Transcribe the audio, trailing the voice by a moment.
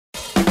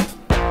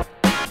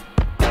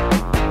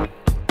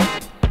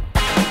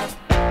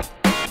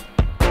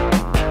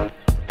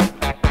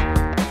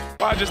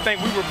just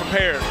think we were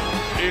prepared.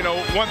 You know,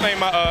 one thing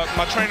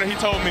my trainer, he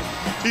told me,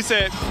 he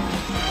said,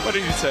 what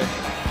did he say?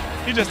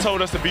 He just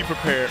told us to be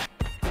prepared.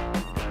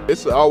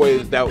 It's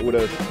always doubt with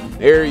us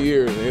every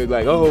year. And it's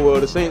like, oh, well,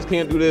 the Saints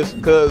can't do this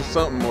because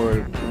something,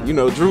 or, you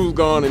know, Drew's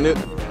gone and it.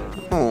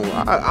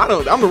 I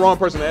don't. I'm the wrong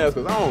person to ask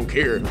because I don't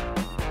care.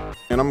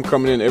 And I'm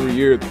coming in every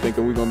year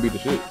thinking we're going to beat the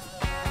shit.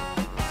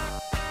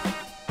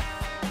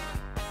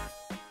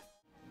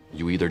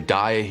 You either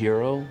die a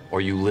hero or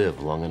you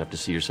live long enough to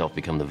see yourself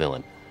become the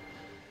villain.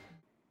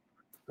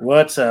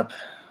 What's up?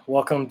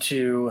 Welcome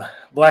to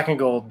Black and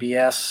Gold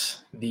BS,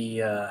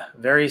 the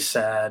very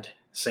sad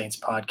Saints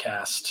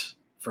podcast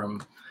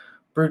from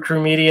Brew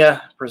Crew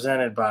Media,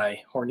 presented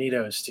by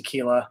Hornitos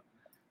Tequila.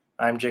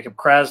 I'm Jacob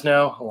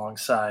Krasno,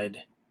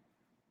 alongside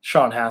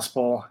Sean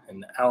Haspel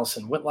and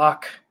Allison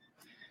Whitlock.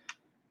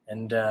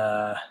 And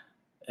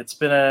it's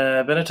been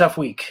a tough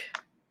week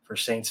for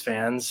Saints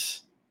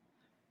fans.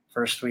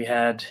 First, we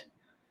had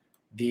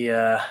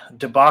the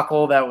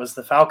debacle that was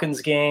the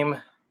Falcons game.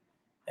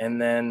 And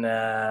then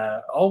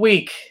all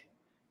week,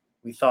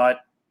 we thought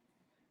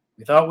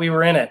we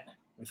were in it.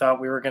 We thought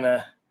we were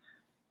gonna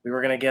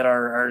get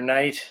our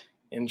knight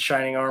in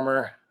shining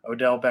armor,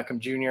 Odell Beckham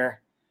Jr.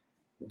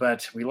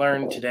 But we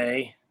learned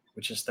today,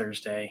 which is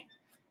Thursday,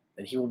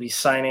 that he will be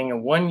signing a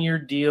 1-year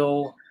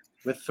deal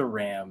with the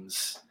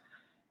Rams,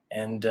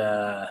 and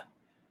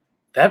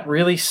that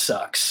really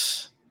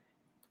sucks.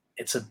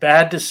 It's a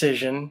bad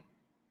decision.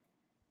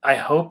 I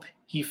hope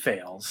he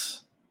fails.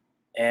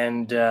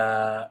 And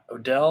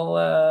Odell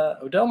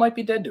might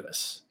be dead to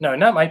us. No,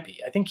 not might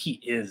be. I think he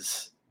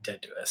is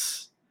dead to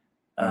us.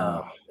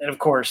 And of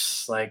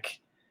course, like,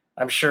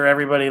 I'm sure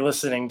everybody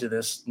listening to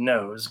this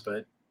knows,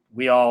 but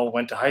we all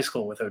went to high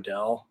school with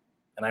Odell,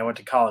 and I went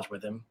to college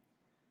with him.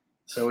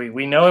 So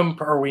we know him,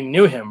 or we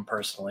knew him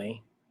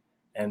personally.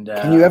 And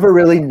can you ever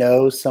really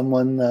know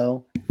someone,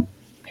 though?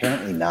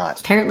 Apparently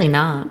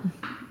not.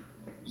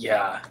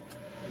 Yeah,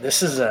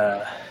 this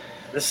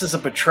is a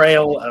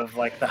betrayal of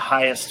like the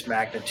highest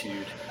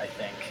magnitude, I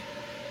think.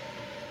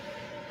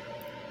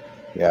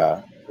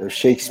 Yeah, the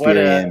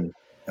Shakespearean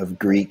of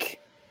Greek,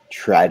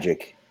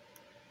 tragic,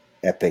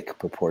 epic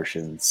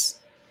proportions.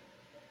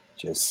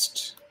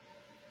 Just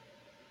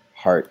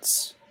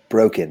hearts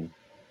broken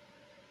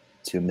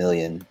to a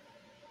million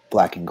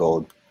black and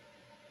gold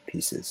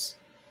pieces.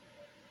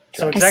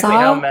 So exactly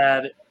how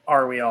mad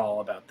are we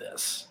all about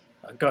this?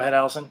 Go ahead,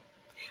 Allison.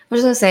 I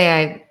was going to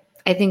say,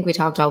 I think we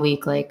talked all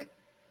week, like,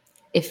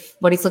 if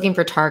what he's looking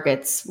for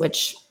targets,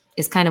 which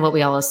is kind of what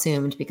we all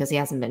assumed because he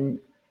hasn't been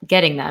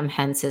getting them,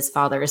 hence his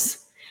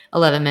father's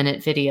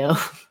 11-minute video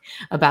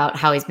about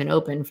how he's been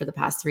open for the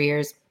past 3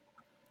 years.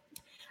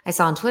 I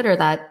saw on Twitter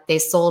that they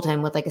sold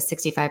him with like a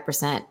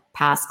 65%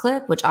 pass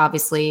clip, which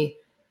obviously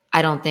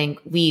I don't think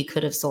we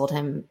could have sold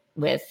him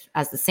with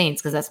as the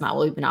Saints because that's not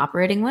what we've been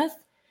operating with.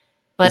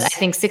 But I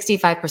think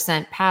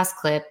 65% pass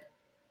clip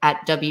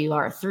at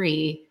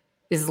WR3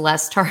 is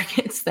less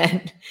targets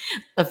than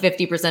a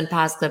 50%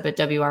 pass clip at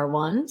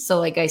WR1. So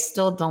like, I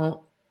still don't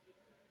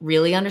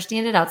really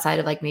understand it outside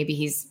of like, maybe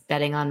he's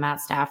betting on Matt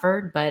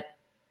Stafford, but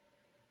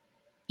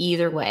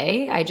either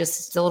way, I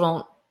just still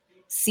don't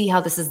see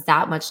how this is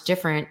that much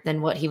different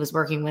than what he was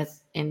working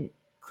with in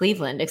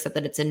Cleveland, except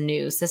that it's a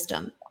new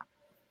system.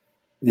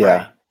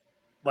 Yeah.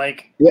 Right.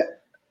 Like,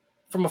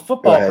 from a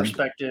football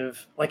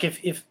perspective, like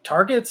if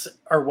targets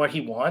are what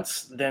he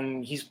wants,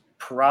 then he's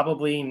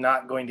probably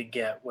not going to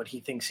get what he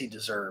thinks he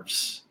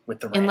deserves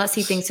with the Rams. Unless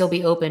he thinks he'll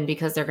be open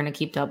because they're going to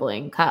keep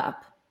doubling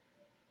Cup.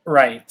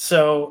 Right.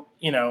 So,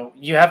 you know,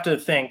 you have to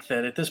think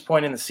that at this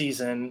point in the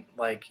season,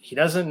 like, he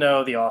doesn't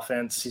know the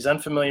offense. He's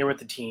unfamiliar with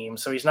the team.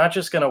 So he's not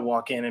just going to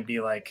walk in and be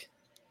like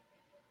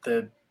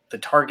the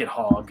target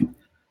hog.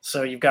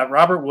 So you've got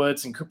Robert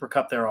Woods and Cooper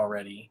Kupp there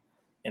already.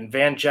 And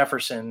Van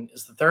Jefferson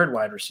is the third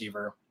wide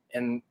receiver.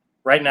 And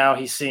right now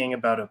he's seeing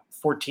about a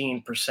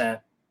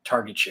 14%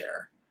 target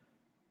share.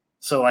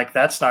 So, like,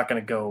 that's not going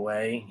to go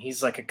away.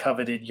 He's like a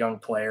coveted young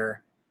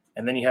player.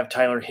 And then you have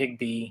Tyler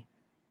Higbee,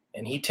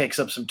 and he takes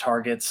up some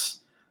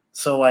targets.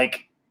 So,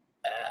 like,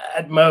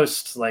 at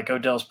most, like,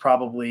 Odell's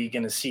probably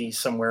going to see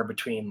somewhere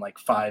between, like,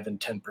 5 and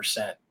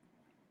 10%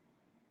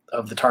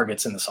 of the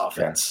targets in this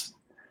offense.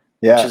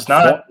 Yeah. Which is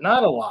not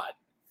a lot.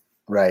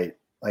 Right.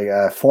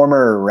 Like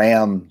former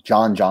Ram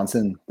John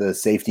Johnson, the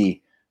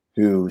safety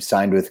who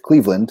signed with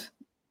Cleveland,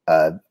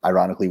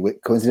 ironically,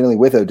 coincidentally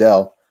with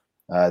Odell,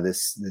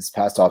 this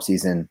past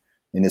offseason,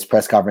 in his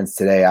press conference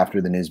today after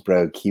the news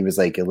broke, he was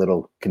like a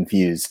little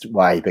confused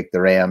why he picked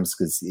the Rams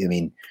because, I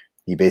mean,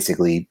 he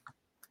basically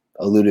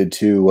alluded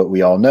to what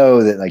we all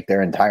know, that like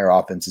their entire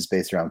offense is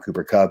based around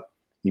Cooper Kupp,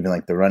 even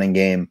like the running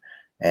game.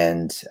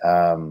 And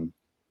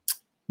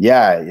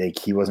like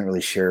he wasn't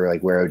really sure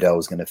like where Odell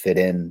was going to fit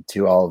in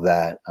to all of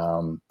that.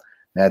 And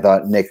I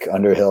thought Nick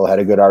Underhill had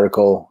a good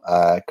article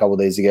a couple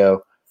days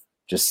ago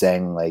just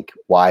saying like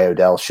why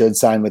Odell should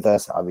sign with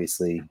us.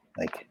 Obviously,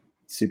 like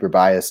super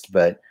biased,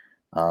 but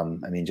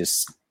I mean,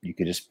 just you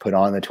could just put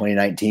on the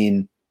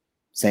 2019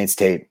 Saints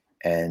tape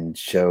and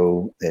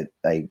show that,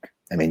 like,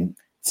 I mean,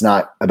 it's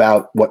not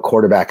about what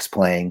quarterback's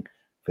playing.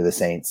 for the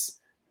Saints,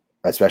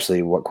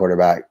 especially what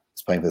quarterback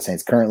is playing for the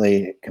Saints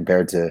currently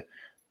compared to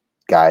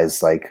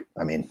guys like,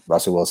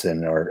 Russell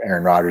Wilson or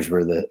Aaron Rodgers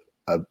were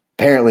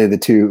apparently the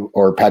two,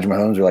 or Patrick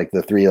Mahomes were like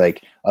the three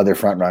like other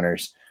front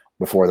runners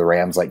before the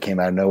Rams like came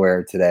out of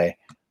nowhere today.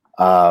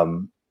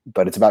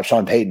 But it's about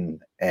Sean Payton,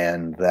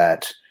 and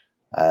that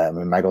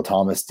Michael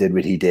Thomas did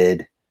what he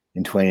did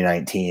in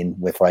 2019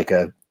 with like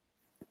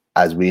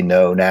as we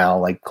know now,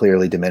 like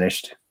clearly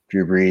diminished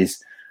Drew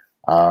Brees,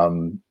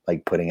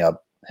 like putting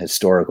up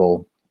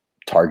historical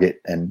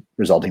target and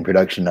resulting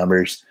production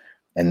numbers.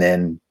 And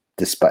then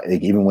despite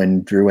like, even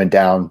when Drew went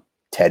down,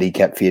 Teddy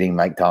kept feeding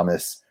Mike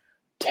Thomas.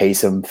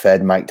 Taysom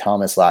fed Mike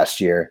Thomas last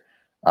year.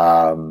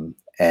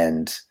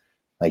 And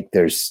like,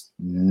 there's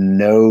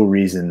no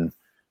reason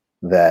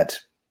that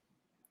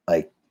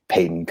like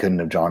Peyton couldn't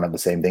have drawn up the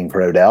same thing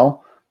for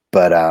Odell.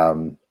 But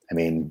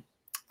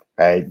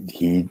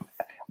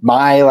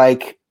my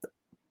like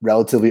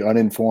relatively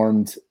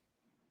uninformed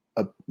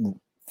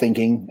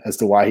thinking as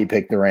to why he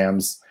picked the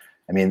Rams.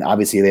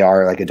 Obviously they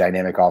are like a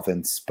dynamic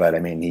offense, but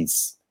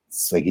he's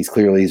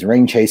clearly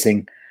ring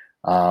chasing,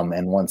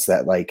 and wants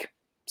that like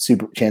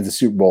chance of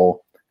Super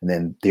Bowl, and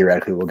then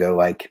theoretically will go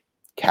like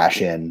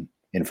cash in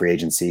free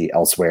agency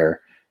elsewhere,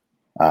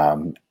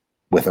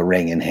 with a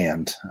ring in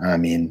hand.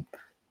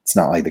 It's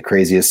not like the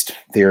craziest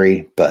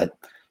theory, but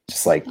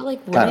just like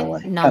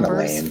wouldn't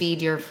numbers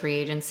feed your free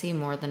agency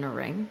more than a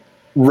ring,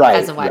 right?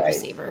 As a wide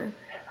receiver,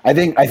 I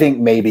think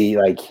maybe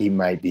like he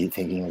might be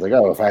thinking like,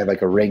 oh, if I had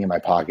like a ring in my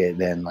pocket,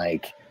 then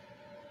like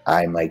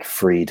I'm like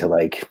free to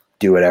like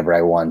do whatever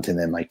I want, and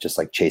then like just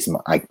like chase him.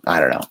 I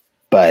don't know,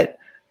 but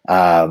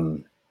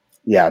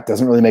yeah, it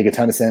doesn't really make a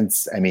ton of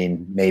sense.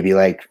 Maybe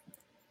like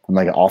from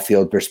like an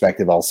off-field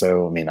perspective,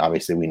 also.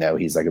 Obviously we know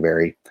he's like a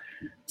very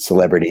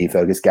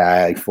celebrity-focused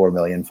guy, like 4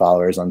 million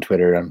followers on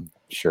Twitter. I'm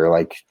sure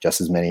like just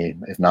as many,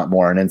 if not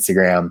more, on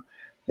Instagram.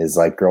 His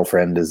like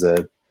girlfriend is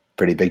a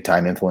pretty big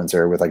time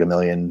influencer with like 1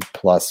 million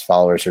plus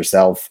followers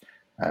herself.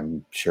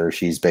 I'm sure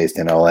she's based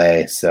in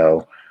LA.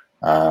 So,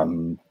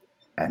 and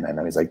I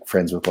know he's like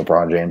friends with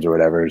LeBron James or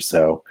whatever.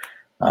 So,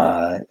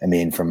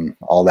 from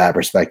all that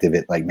perspective,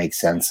 it like makes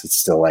sense. It's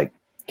still like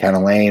kind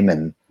of lame.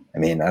 And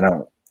I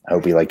don't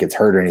hope he like gets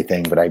hurt or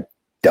anything, but I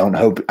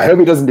hope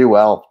he doesn't do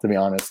well, to be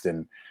honest.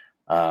 And,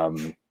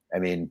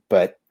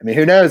 but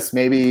who knows?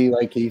 Maybe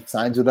like he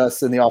signs with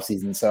us in the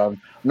offseason. So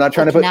I'm not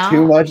trying to put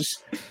too much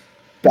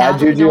bad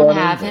juju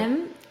on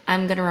him.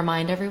 I'm going to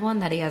remind everyone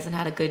that he hasn't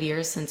had a good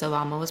year since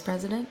Obama was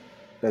president.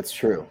 That's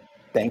true.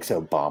 Thanks,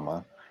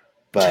 Obama.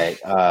 But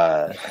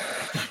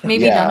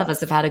maybe none of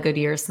us have had a good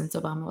year since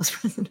Obama was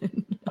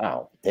president.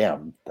 Oh,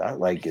 damn. That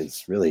like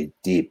is really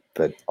deep,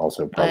 but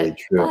also probably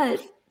true.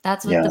 But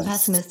that's what the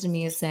pessimist in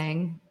me is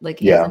saying. Like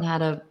he hasn't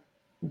had a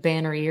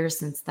banner year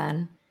since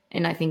then.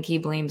 And I think he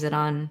blames it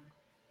on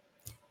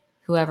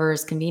whoever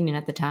is convenient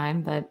at the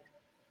time, but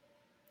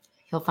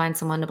he'll find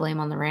someone to blame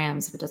on the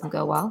Rams if it doesn't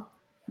go well,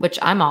 which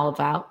I'm all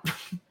about.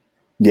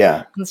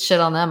 Yeah. Let's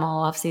shit on them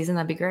all off season.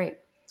 That'd be great.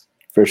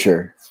 For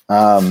sure.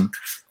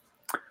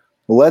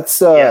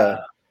 Let's I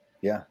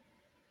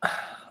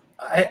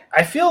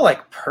feel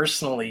like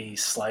personally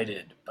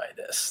slighted by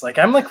this. Like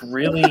I'm like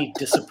really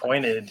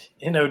disappointed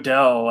in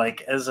Odell,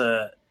 like as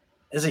a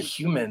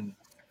human.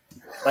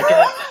 Like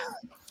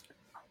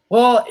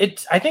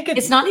I think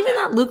it's not even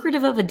that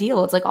lucrative of a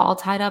deal. It's like all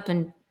tied up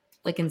in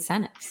like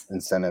incentives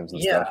and stuff.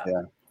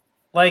 Yeah.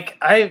 Like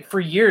I for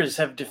years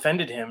have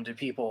defended him to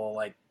people,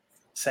 like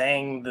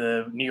saying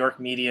the New York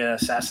media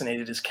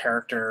assassinated his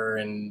character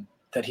and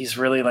that he's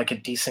really like a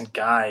decent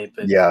guy.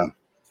 But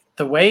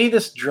the way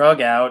this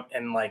drug out,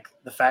 and like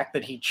the fact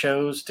that he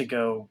chose to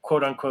go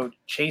quote unquote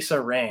chase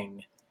a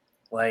ring,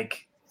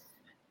 like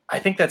I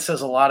think that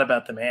says a lot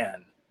about the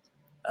man.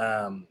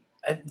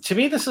 To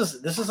me, this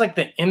is like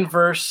the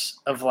inverse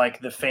of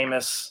like the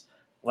famous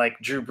like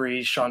Drew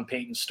Brees, Sean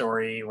Payton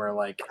story, where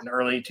like in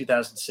early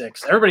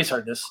 2006, everybody's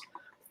heard this,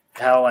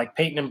 how like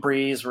Peyton and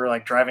Brees were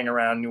like driving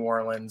around New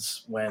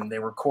Orleans when they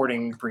were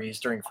courting Brees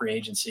during free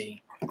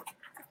agency,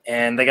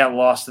 and they got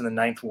lost in the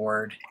 9th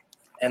ward,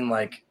 and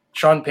like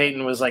Sean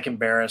Payton was like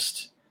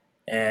embarrassed,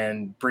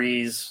 and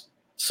Brees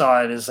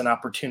saw it as an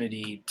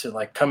opportunity to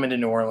like come into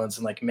New Orleans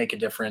and like make a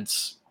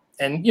difference.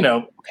 And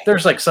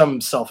there's like some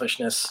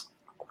selfishness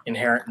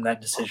inherent in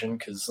that decision,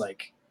 because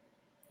like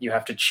you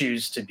have to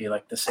choose to be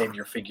like the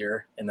savior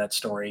figure in that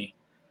story,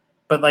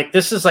 but like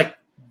this is like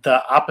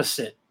the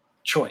opposite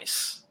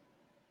choice.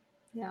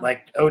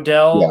 Like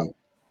Odell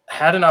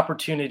had an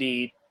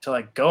opportunity to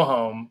like go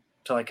home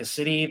to like a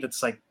city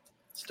that's like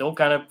still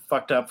kind of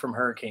fucked up from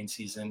hurricane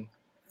season.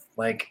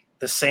 Like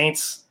the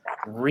Saints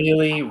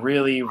really,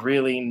 really,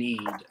 really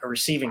need a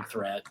receiving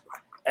threat,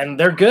 and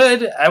they're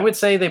good. I would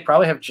say they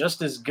probably have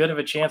just as good of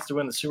a chance to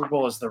win the Super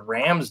Bowl as the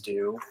Rams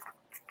do.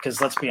 Because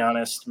let's be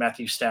honest,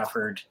 Matthew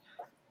Stafford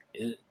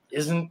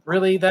isn't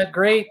really that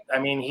great.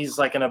 He's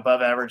like an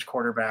above average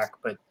quarterback,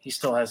 but he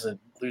still has a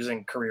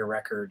losing career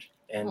record.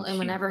 And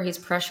whenever he's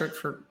pressured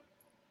for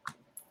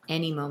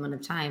any moment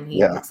of time,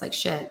 he looks like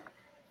shit.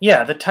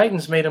 Yeah, the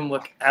Titans made him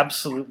look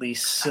absolutely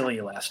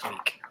silly last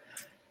week.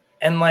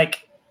 And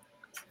like,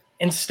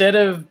 instead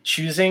of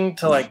choosing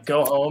to like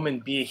go home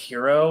and be a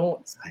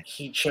hero,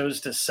 he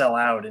chose to sell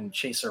out and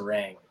chase a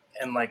ring.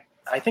 And like,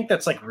 I think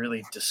that's like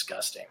really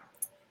disgusting.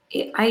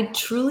 I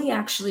truly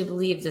actually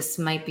believe this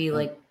might be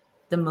like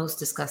the most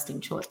disgusting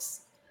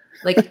choice.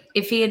 Like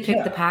if he had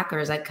picked the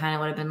Packers, I kind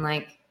of would have been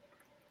like,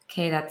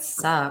 okay, that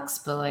sucks,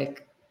 but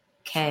like,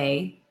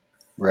 okay.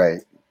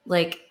 Right.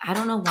 Like, I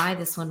don't know why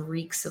this one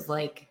reeks of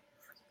like,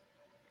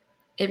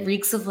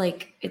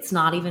 it's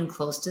not even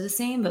close to the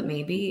same, but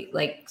maybe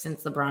like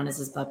since LeBron is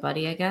his butt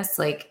buddy, I guess,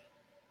 like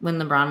when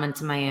LeBron went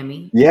to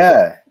Miami.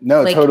 Yeah.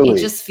 No, like, totally.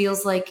 It just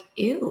feels like,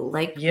 ew,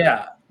 like,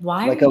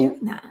 why like are you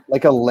doing that?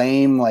 Like a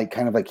lame, like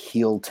kind of like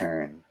heel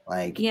turn.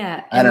 Like,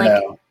 yeah. I don't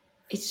know.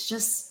 It's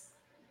just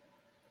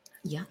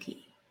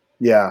yucky.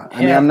 Yeah. I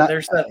mean, I'm not.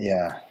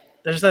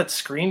 There's that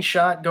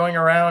screenshot going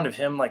around of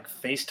him like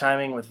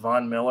FaceTiming with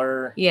Von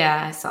Miller.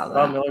 Yeah, I saw that.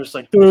 Von Miller's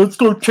like, let's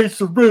go chase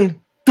the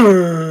ring.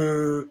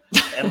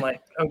 And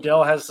like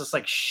Odell has this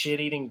like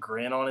shit-eating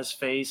grin on his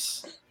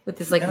face with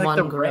this like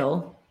one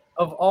grill.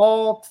 Of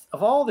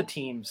all the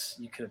teams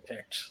you could have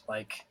picked,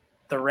 like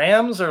the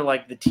Rams are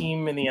like the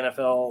team in the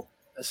NFL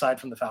aside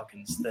from the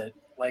Falcons that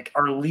like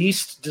are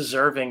least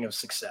deserving of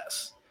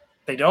success.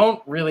 They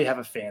don't really have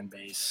a fan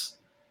base.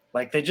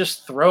 Like they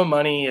just throw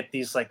money at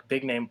these like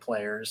big name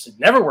players. It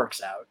never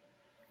works out.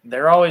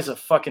 They're always a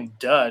fucking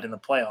dud in the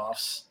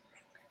playoffs.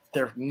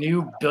 Their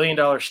new $1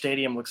 billion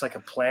stadium looks like a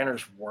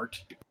planter's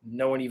wart.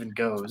 No one even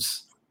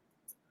goes.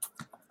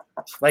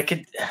 Like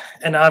it,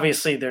 and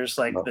obviously there's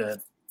like the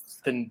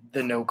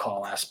no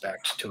call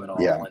aspect to it all.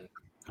 Yeah.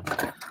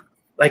 And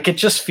like it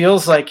just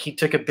feels like he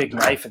took a big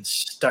knife and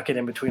stuck it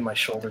in between my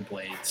shoulder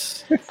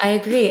blades. I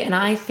agree, and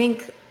I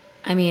think,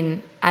 I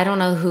mean, I don't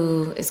know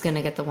who is going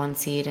to get the 1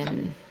 seed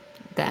in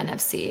the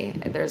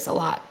NFC. There's a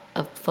lot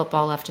of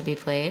football left to be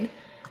played,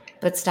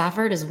 but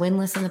Stafford is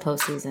winless in the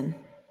postseason.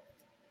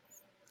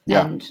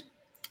 Yeah. And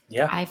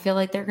yeah, I feel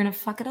like they're going to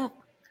fuck it up.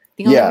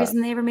 The only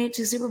reason they ever made it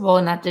to Super Bowl,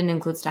 and that didn't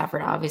include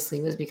Stafford,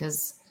 obviously, was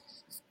because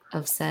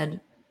of said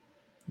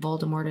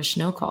Voldemortish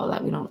no call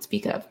that we don't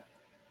speak of.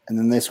 And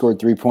then they scored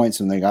 3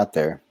 points when they got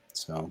there.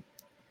 So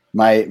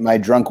my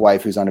drunk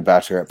wife who's on a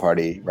bachelorette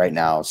party right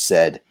now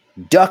said,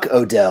 "Duck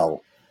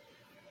Odell."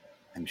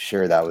 I'm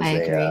sure that was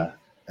a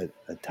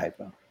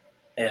typo.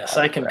 Yes,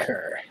 I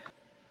concur.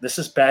 This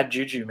is bad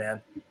juju,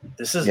 man.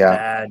 This is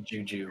bad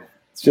juju.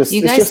 It's just,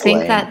 you guys think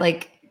lame. that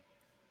like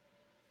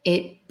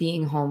it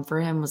being home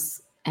for him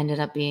ended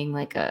up being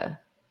like a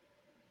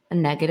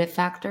negative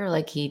factor?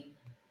 Like he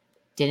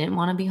didn't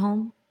want to be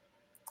home?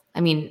 I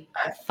mean,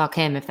 fuck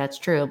him if that's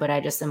true, but I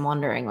just am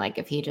wondering like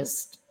if he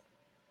just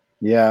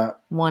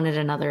wanted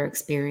another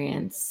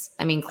experience.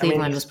 I mean,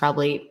 Cleveland was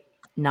probably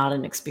not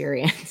an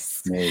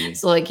experience. Maybe.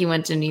 So like he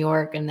went to New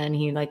York and then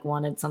he like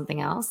wanted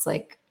something else.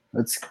 Like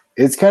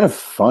it's kind of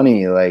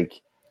funny. Like,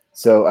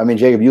 so I mean,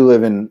 Jacob, you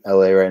live in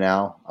LA right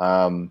now.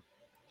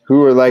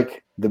 Who are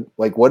like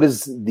what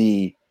is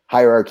the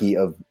hierarchy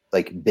of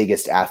like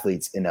biggest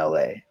athletes in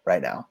LA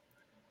right now?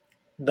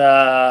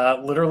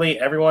 Literally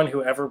everyone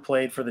who ever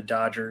played for the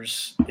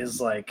Dodgers is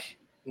like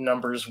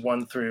numbers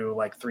 1 through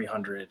like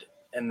 300,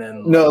 and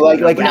then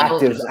like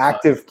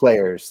active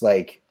players.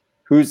 Like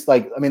who's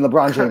like, I mean,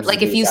 LeBron James.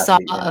 Like if you saw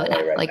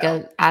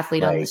an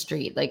athlete on the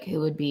street, like who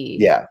would be?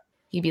 Yeah,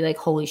 you'd be like,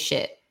 holy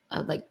shit!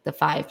 Like the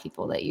 5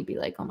 people that you'd be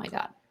like, oh my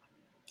god.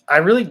 I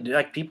really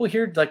like people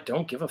here like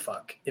don't give a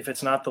fuck if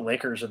it's not the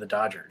Lakers or the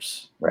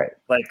Dodgers. Right.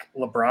 Like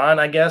LeBron,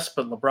 I guess,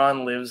 but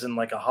LeBron lives in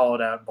like a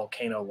hollowed out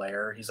volcano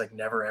lair. He's like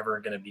never ever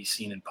going to be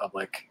seen in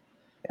public.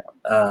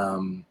 Yeah.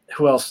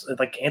 Who else?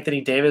 Like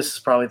Anthony Davis is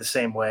probably the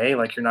same way.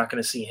 Like you're not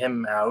going to see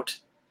him out.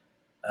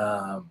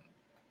 And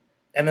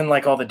then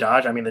like all the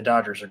Dodgers. I mean, the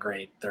Dodgers are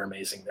great. They're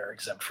amazing. They're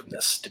exempt from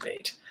this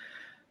debate.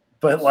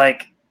 But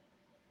like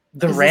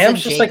the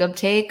Rams, just Jacob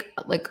take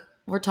like.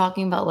 We're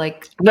talking about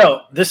like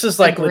this is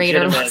like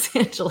greater legitimate Los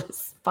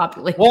Angeles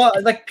population. Well,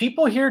 like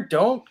people here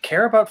don't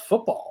care about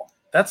football.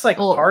 That's like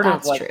part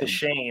of like true. the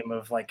shame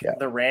of like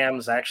the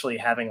Rams actually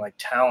having like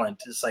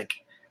talent is like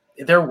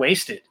they're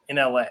wasted in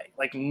LA.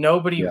 Like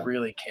nobody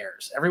really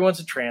cares. Everyone's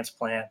a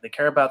transplant. They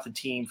care about the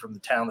team from the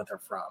town that they're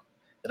from.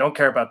 They don't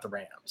care about the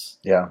Rams.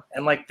 Yeah.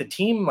 And like the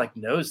team like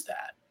knows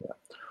that. Yeah.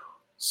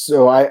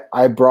 So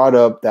I brought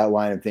up that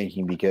line of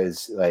thinking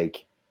because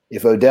like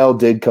if Odell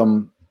did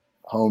come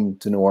home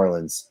to New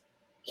Orleans,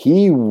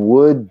 he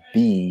would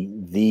be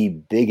the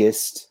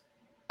biggest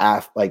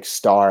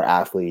star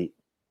athlete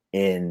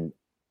in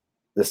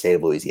the state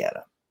of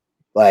Louisiana,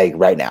 like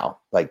right now,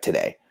 like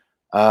today.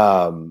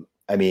 I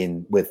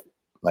mean,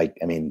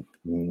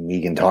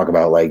 we can talk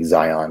about like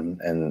Zion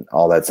and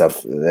all that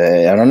stuff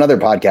on another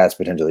podcast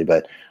potentially,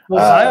 but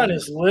Zion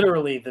is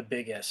literally the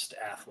biggest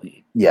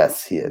athlete.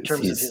 Yes, he is. In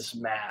terms of his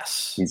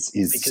mass.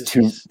 He's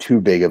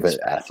too big of an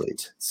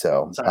athlete.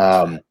 So,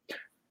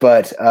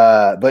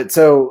 but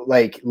so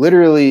like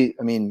literally,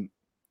 I mean,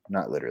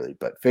 not literally,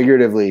 but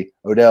figuratively,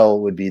 Odell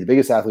would be the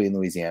biggest athlete in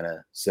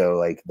Louisiana. So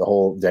like the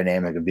whole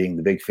dynamic of being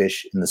the big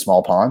fish in the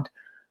small pond,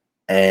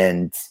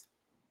 and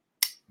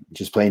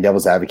just playing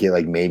devil's advocate,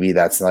 like maybe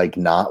that's like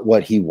not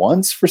what he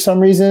wants for some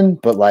reason,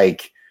 but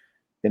like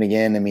then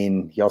again, I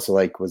mean, he also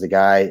like was a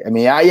guy. I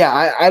mean,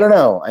 I don't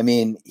know. I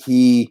mean,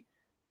 he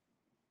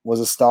was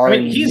a star. I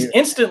mean, he's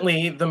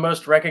instantly the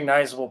most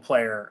recognizable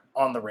player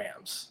on the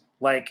Rams.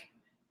 Like,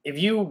 if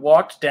you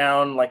walked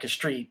down like a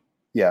street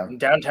in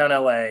downtown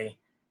LA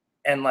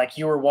and like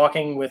you were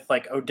walking with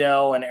like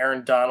Odell and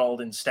Aaron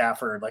Donald and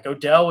Stafford, like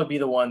Odell would be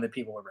the one that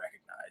people would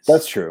recognize.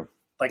 That's true.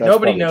 Like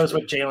nobody knows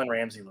what Jalen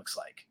Ramsey looks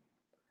like.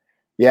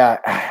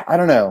 Yeah, I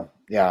don't know.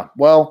 Yeah.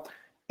 Well,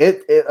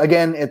 it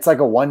again, it's like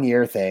a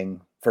 1-year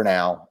thing for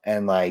now.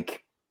 And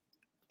like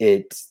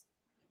it's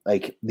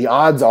like the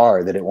odds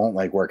are that it won't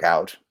like work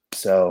out.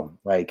 So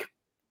like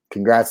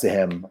congrats to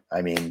him.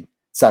 I mean,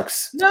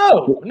 sucks.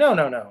 No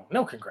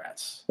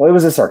congrats. Well, it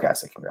was a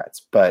sarcastic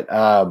congrats, but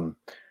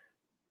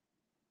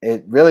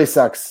it really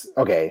sucks.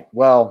 Okay.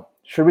 Well,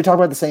 should we talk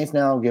about the Saints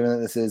now, given that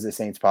this is a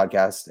Saints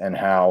podcast, and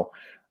how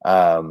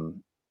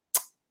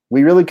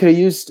we really could have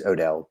used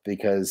Odell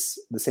because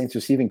the Saints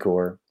receiving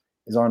core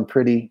is on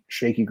pretty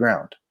shaky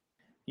ground.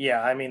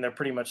 Yeah, I mean, they're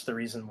pretty much the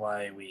reason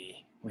why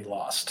we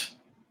lost.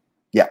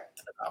 Yeah.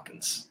 To the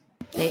Falcons.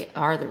 They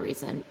are the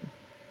reason.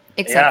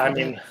 Except for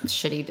the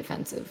shitty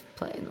defensive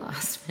play in the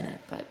last minute.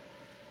 But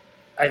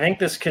I think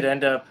this could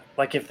end up,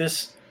 like if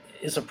this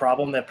is a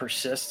problem that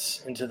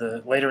persists into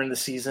the later in the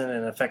season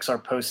and affects our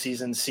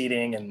postseason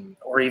seeding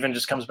or even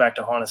just comes back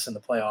to haunt us in the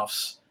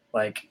playoffs,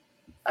 like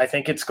I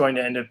think it's going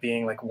to end up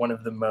being like one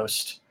of the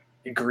most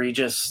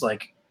egregious,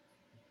 like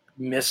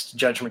missed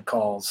judgment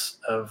calls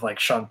of like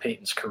Sean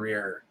Payton's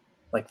career,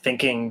 like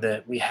thinking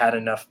that we had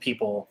enough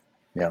people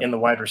in the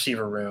wide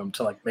receiver room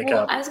to like make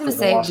up. I was going to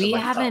say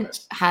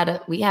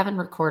we haven't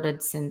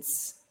recorded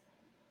since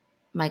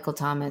Michael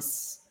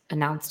Thomas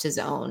announced his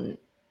own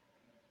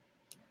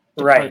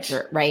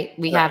departure, right?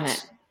 We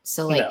haven't.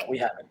 So like no, we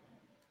haven't.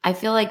 I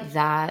feel like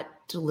that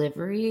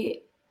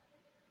delivery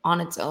on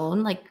its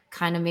own like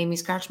kind of made me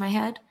scratch my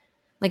head.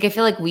 Like I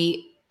feel like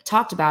we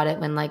talked about it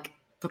when like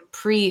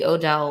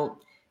pre-Odell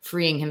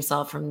freeing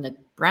himself from the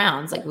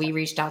Browns, like we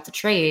reached out to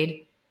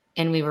trade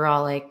and we were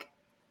all like,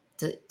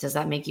 does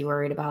that make you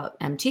worried about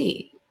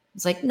MT?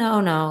 It's like, no,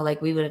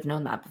 like we would have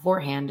known that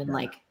beforehand. And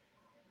like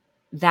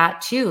that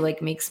too,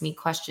 like makes me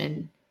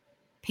question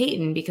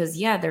Peyton because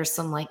there's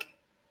some like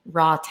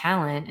raw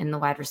talent in the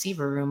wide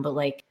receiver room, but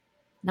like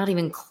not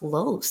even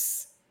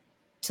close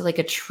to like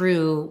a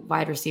true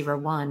wide receiver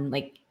one,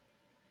 like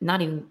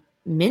not even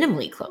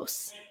minimally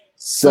close.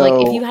 So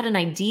like if you had an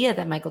idea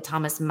that Michael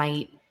Thomas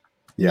might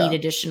need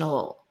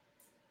additional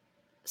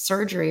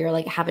surgery or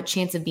like have a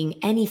chance of being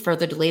any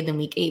further delayed than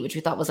week 8, which we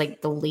thought was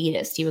like the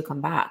latest he would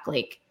come back,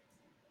 like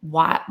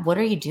what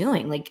are you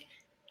doing? Like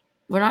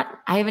I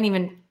haven't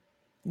even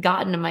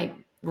gotten to my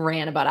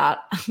rant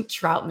about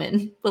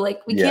Troutman, but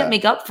like we can't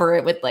make up for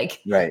it with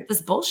like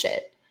this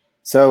bullshit.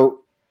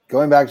 So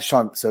going back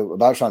to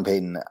about Sean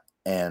Payton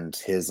and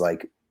his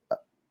like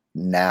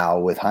now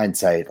with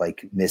hindsight,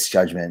 like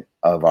misjudgment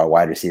of our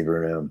wide receiver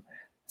room,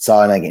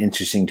 saw like an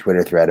interesting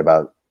Twitter thread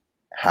about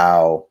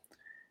how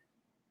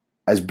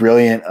as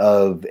brilliant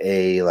of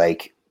a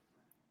like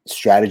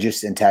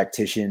strategist and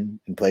tactician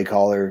and play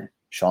caller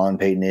Sean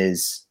Payton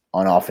is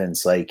on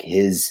offense, like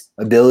his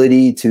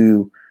ability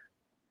to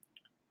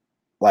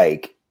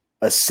like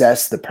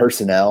assess the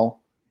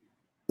personnel,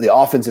 the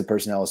offensive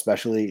personnel,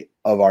 especially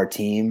of our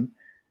team,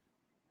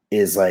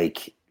 is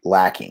like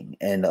lacking.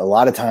 And a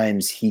lot of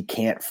times he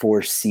can't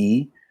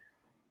foresee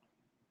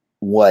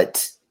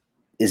what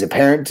is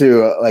apparent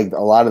to like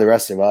a lot of the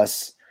rest of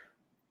us,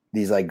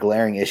 these like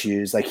glaring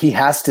issues. Like he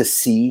has to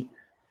see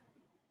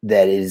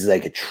that it is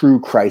like a true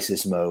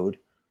crisis mode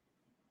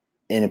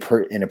in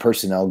a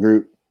personnel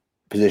group,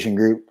 position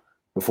group,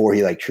 before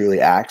he like truly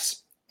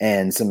acts.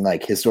 And some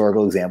like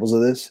historical examples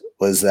of this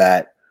was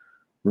that,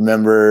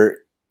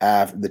 remember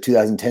after the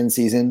 2010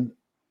 season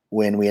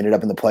when we ended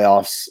up in the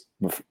playoffs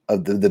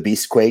of the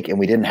Beastquake and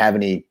we didn't have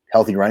any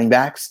healthy running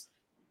backs?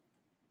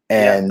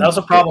 And that was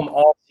a problem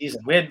all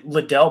season. We had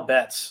Liddell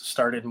Betts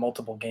started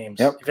multiple games.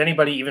 Yep. If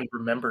anybody even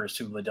remembers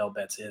who Liddell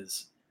Betts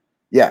is.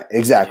 Yeah,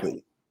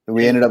 exactly.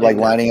 We ended up like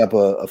lining up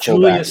a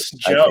fullback.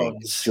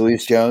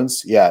 Julius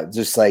Jones. Yeah,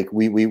 just like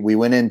we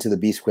went into the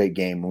Beastquake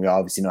game and we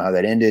obviously know how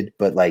that ended,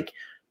 but like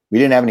we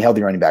didn't have any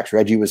healthy running backs.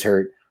 Reggie was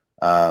hurt.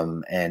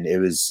 And it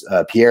was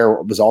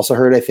Pierre was also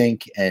hurt, I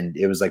think, and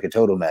it was like a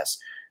total mess.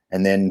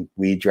 And then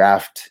we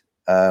draft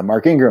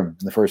Mark Ingram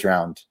in the first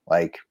round,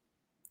 like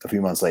a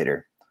few months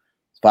later.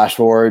 Flash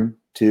forward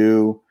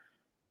to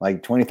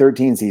like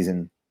 2013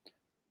 season,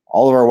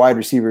 all of our wide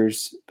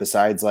receivers,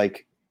 besides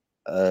like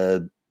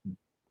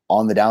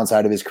on the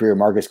downside of his career,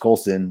 Marcus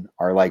Colston,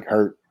 are like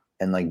hurt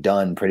and like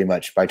done pretty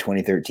much by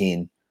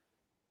 2013.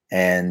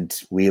 And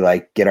we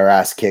like get our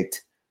ass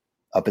kicked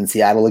up in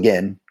Seattle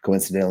again,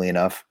 coincidentally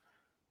enough.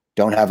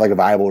 Don't have like a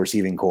viable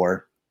receiving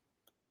core.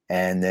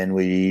 And then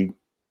we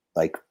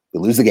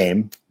lose the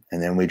game,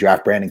 and then we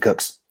draft Brandon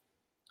Cooks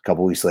a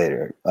couple weeks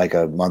later, like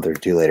a month or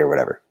two later,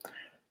 whatever.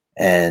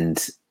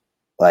 And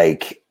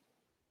like,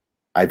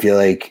 I feel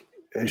like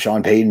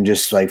Sean Payton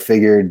just like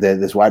figured that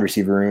this wide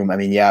receiver room, I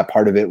mean, yeah,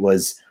 part of it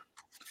was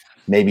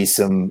maybe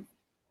some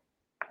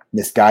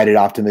misguided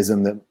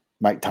optimism that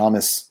Mike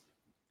Thomas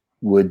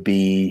would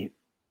be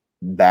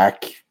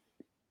back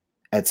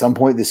at some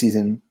point this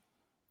season.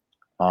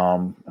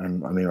 And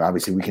I mean,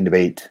 obviously we can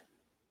debate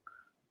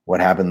what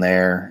happened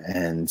there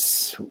and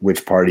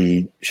which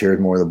party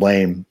shared more of the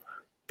blame,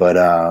 but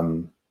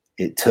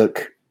it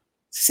took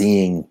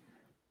seeing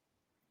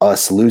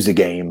us lose a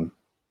game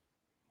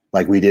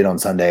like we did on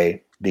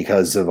Sunday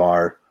because of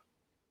our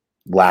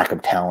lack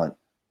of talent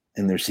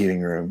in the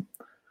receiving room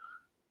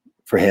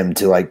for him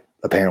to like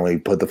apparently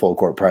put the full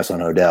court press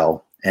on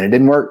Odell, and it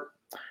didn't work.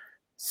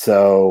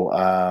 So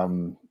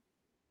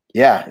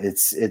yeah,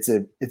 it's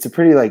a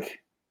pretty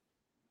like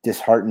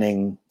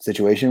disheartening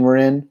situation we're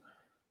in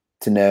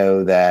to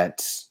know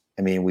that,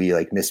 I mean, we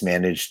like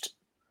mismanaged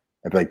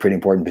a like pretty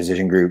important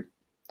position group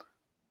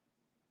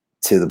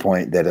to the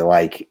point that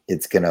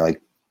it's going to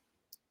like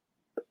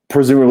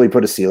presumably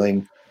put a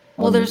ceiling.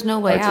 Well, there's no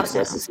way out now,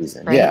 this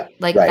season. right? Yeah,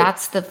 like right.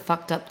 That's the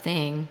fucked up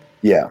thing.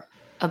 Yeah.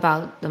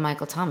 About the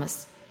Michael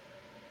Thomas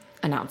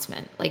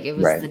announcement. Like it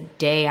was Right. the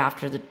day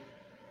after the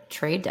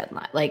trade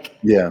deadline. Like,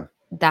 yeah,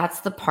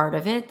 that's the part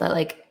of it that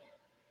like,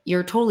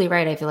 you're totally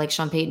right. I feel like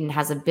Sean Payton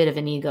has a bit of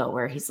an ego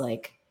where he's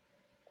like,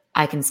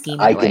 I can scheme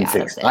my way out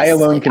of this. I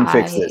alone Like, can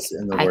fix this.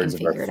 In the I words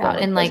can of figure our it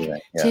out. And like,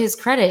 president. to his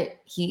credit,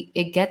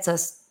 it gets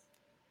us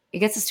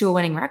to a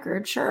winning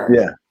record, sure.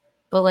 Yeah.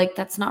 But like,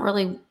 that's not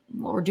really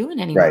what we're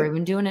doing anymore. Right. We've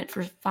been doing it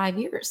for 5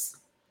 years.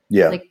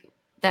 Yeah. Like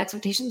the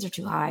expectations are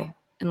too high.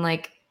 And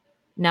like,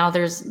 now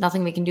there's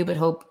nothing we can do but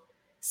hope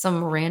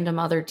some random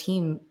other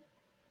team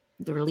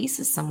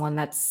releases someone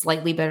that's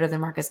slightly better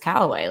than Marcus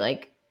Callaway.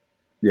 Like,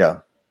 yeah.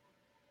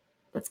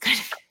 that's kind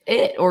of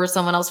it. Or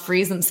someone else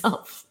frees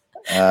himself,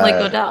 like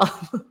Odell.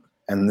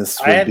 And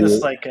this, I had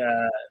this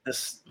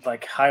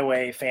like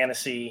highway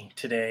fantasy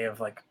today of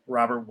like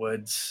Robert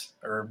Woods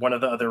or one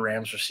of the other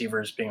Rams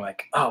receivers being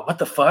like, "Oh, what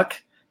the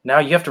fuck? Now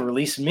you have to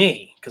release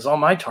me because all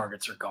my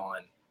targets are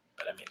gone."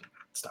 But I mean,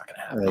 it's not going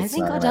to happen. I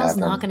think Odell's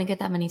not going to get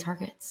that many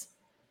targets.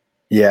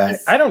 Yeah,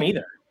 I don't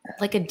either.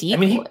 Like a decoy. I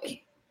mean,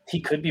 he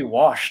could be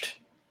washed.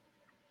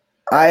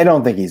 I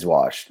don't think he's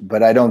washed,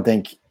 but I don't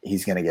think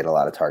he's going to get a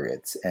lot of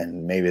targets,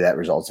 and maybe that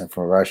results in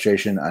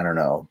frustration. I don't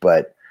know,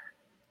 but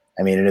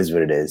I mean, it is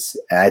what it is.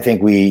 And I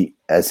think we,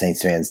 as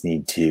Saints fans,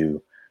 need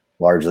to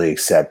largely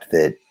accept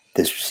that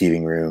this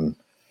receiving room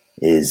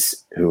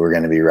is who we're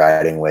going to be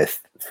riding with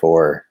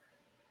for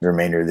the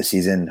remainder of the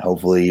season.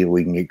 Hopefully,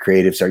 we can get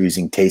creative, start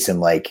using Taysom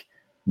like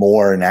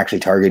more, and actually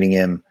targeting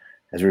him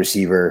as a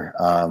receiver.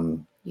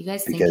 You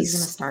guys think he's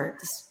going to start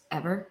this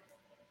ever?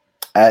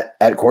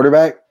 At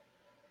quarterback?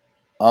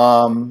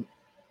 I mean,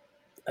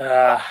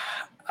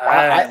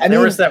 there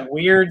was that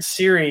weird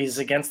series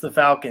against the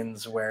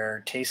Falcons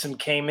where Taysom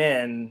came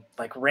in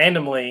like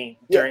randomly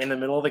in the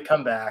middle of the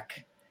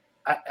comeback.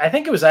 I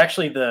think it was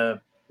actually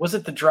was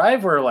it the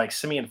drive where like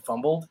Simeon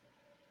fumbled?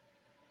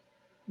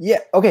 Yeah.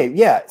 Okay.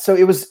 Yeah. So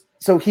it was.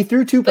 So he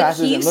threw two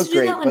passes and looked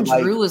great. That when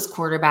Drew was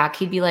quarterback,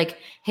 he'd be like,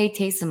 "Hey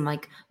Taysom,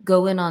 like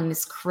go in on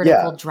this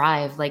critical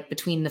drive, like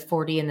between the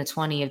 40 and the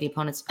 20 of the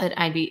opponents."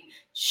 I'd be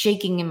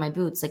shaking in my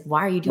boots, like,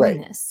 "Why are you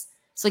doing this?"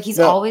 So like he's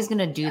always going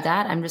to do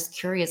that. I'm just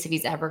curious if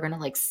he's ever going to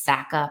like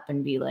sack up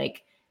and be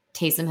like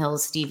Taysom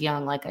Hill's Steve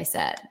Young. Like I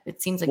said,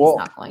 it seems like he's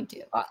not going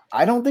to.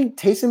 I don't think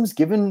Taysom's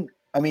given.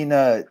 I mean,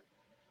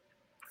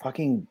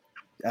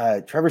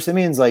 Trevor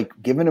Simeon's like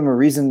giving him a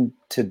reason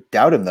to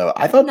doubt him, though.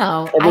 I thought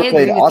no, Trevor I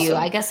agree with awesome. you.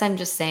 I guess I'm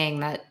just saying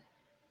that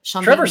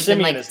Trevor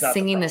Simeon is like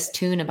singing this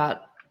tune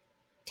about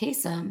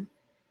Taysom,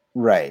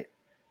 right?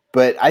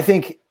 But I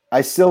think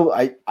my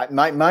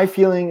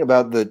feeling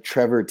about the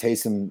Trevor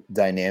Taysom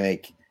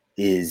dynamic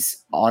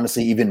is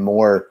honestly even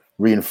more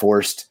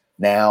reinforced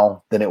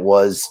now than it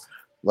was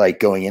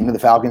like going into the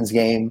Falcons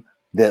game.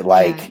 That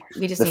like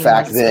the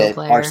fact that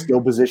our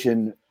skill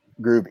position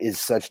group is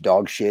such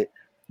dog shit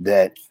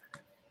that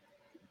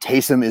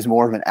Taysom is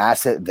more of an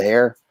asset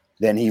there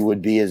than he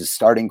would be as a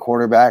starting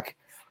quarterback.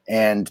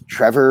 And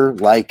Trevor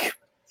like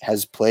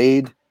has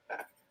played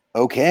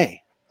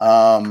okay.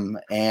 And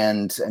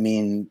I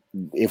mean,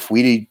 if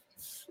we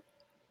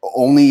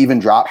only even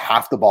drop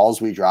half the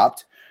balls we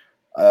dropped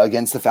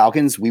against the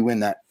Falcons, we win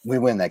that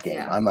game.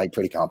 Yeah. I'm like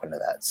pretty confident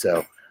of that.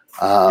 So,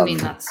 I mean,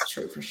 that's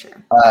true for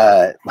sure.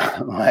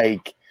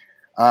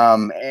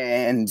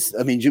 And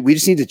I mean, we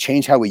just need to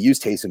change how we use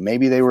Taysom.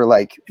 Maybe they were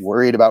like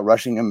worried about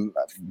rushing him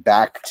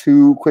back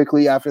too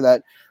quickly after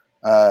that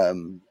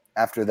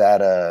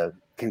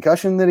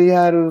concussion that he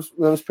had. It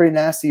was pretty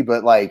nasty,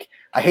 but like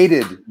I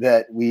hated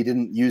that we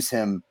didn't use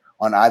him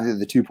on either of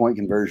the 2-point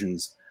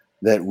conversions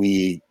that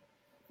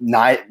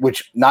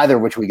neither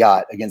of which we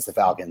got against the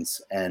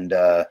Falcons, and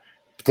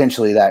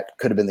potentially that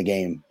could have been the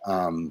game.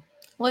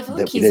 Well, I feel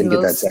like he's didn't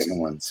get that second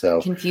one. So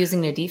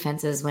confusing to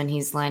defenses when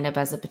he's lined up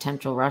as a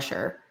potential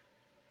rusher.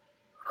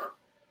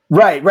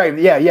 Right.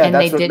 Yeah. And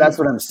that's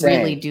what I'm saying.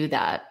 Really do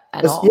that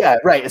at all. Yeah,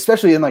 right.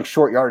 Especially in like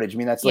short yardage. I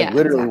mean, that's like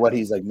literally what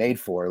he's like made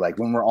for. Like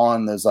when we're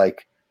on those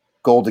like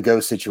goal to go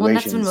Well, situations. and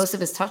that's when most of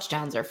his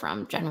touchdowns are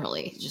from,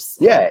 generally.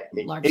 Just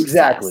large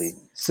exactly.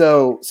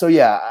 success. So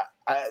yeah,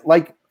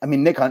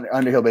 Nick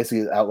Underhill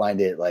basically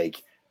outlined it.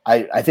 Like,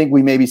 I think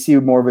we maybe see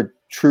more of a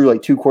true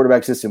like 2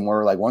 quarterback system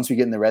where like once we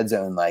get in the red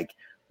zone, like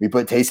we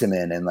put Taysom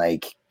in and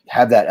like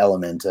have that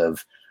element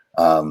of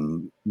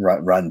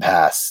run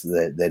pass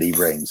that he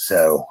brings.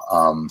 So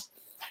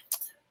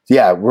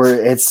yeah,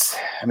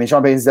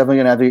 Sean Payton's definitely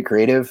gonna have to get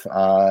creative.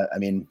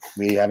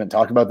 We haven't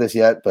talked about this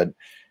yet, but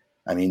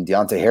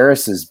Deontay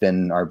Harris has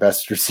been our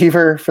best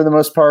receiver for the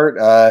most part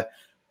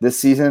this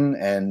season,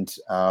 and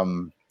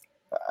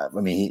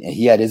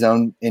he had his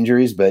own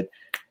injuries, but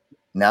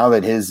now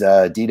that his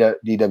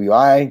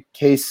DWI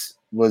case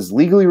was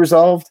legally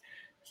resolved,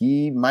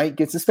 he might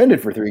get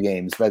suspended for 3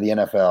 games by the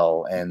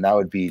NFL, and that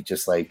would be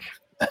just like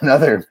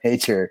another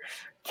major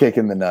kick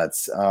in the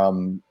nuts.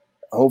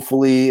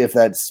 Hopefully, if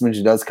that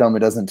smidge does come,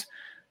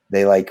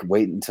 they like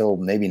wait until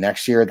maybe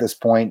next year at this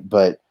point,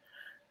 but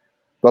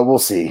we'll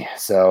see.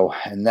 So,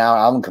 and now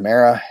Alvin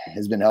Kamara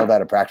has been held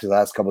out of practice the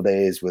last couple of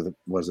days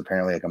was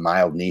apparently like a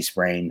mild knee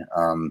sprain.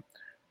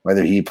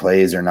 Whether he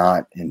plays or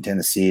not in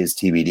Tennessee is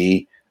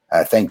TBD.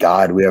 Thank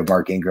God we have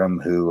Mark Ingram,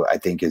 who I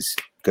think is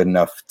good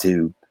enough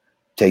to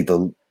take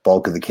the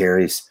bulk of the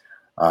carries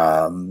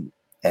and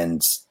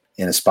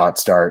in a spot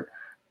start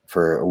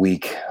for a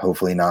week,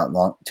 hopefully not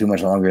too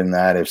much longer than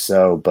that, if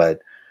so. But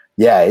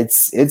yeah,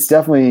 it's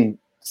definitely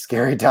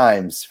scary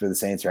times for the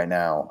Saints right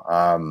now.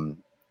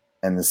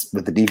 And this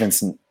with the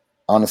defense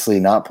honestly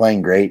not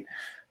playing great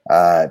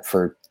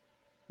for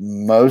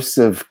most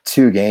of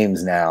 2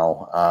 games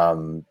now.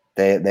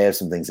 They have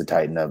some things to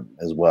tighten up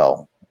as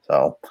well.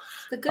 So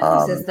the good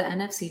news is the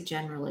NFC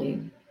generally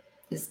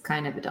is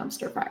kind of a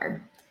dumpster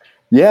fire.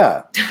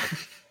 Yeah.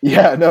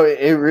 Yeah, no,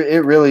 it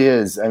really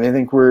is. I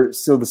think we're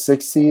still the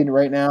 6th seed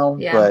right now,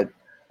 but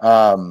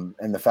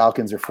and the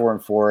Falcons are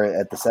 4-4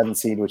 at the 7th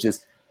seed, which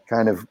is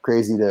kind of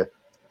crazy to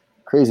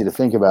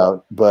think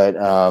about. But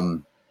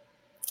I'm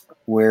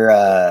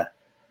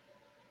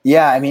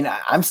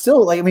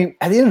still like,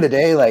 at the end of the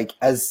day, like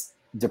as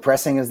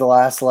depressing as the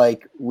last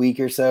like week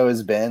or so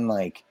has been,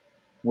 like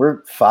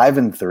we're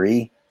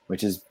 5-3,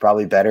 which is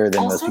probably better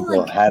than Also, most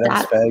people like, had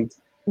us pegged.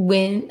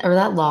 Win or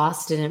that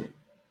loss didn't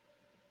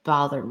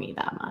bother me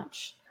that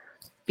much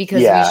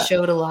because we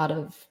showed a lot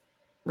of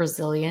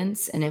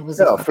resilience and it was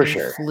a for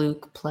sure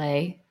fluke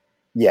play.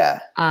 Yeah.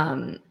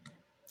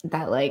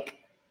 That like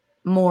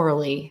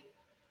morally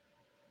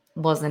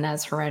wasn't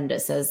as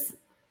horrendous as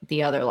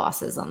the other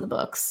losses on the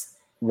books.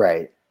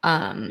 Right.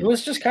 It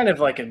was just kind of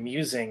like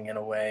amusing in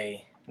a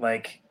way.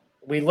 Like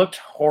we looked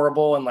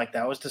horrible and like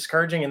that was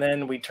discouraging, and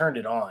then we turned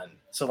it on.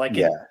 So like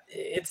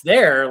it's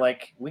there.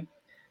 Like we,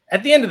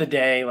 at the end of the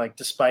day, like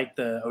despite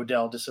the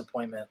Odell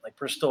disappointment, like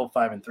we're still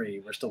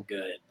 5-3. We're still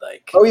good.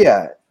 Like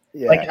yeah.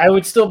 Like I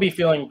would still be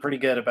feeling pretty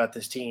good about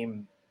this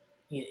team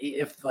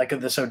if like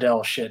this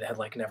Odell shit had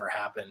like never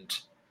happened.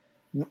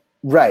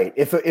 Right.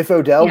 If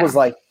Odell was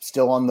like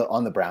still on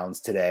the Browns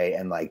today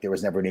and like there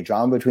was never any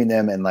drama between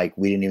them and like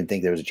we didn't even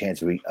think there was a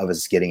chance of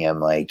us getting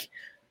him, like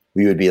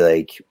we would be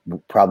like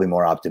probably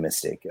more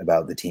optimistic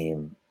about the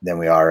team than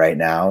we are right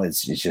now.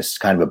 It's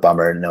just kind of a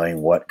bummer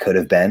knowing what could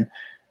have been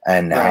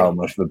and how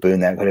much of a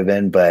boon that could have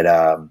been. But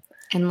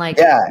and like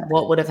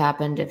what would have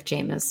happened if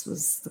Jameis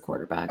was the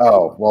quarterback?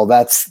 Oh, well,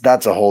 that's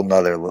a whole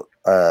nother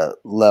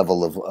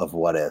level of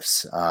what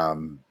ifs. I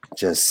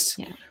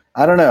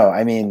don't know.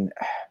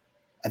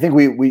 I think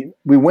we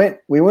went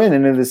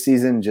into the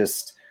season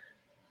just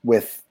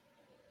with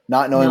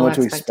not knowing what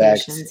to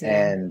expect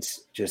and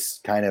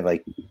just kind of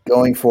like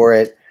going for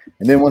it.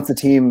 And then once the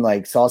team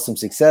like saw some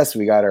success,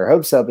 we got our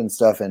hopes up and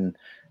stuff. And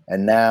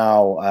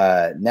now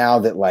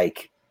that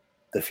like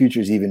the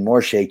future is even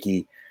more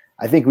shaky,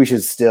 I think we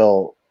should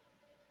still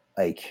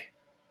like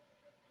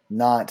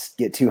not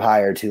get too high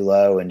or too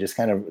low and just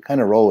kind of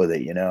roll with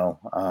it,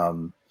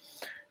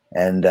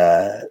 and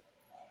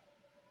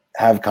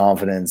have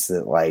confidence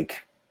that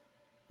like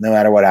no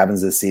matter what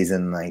happens this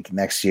season, like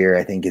next year,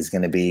 I think is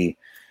going to be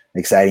an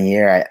exciting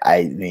year.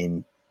 I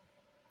mean,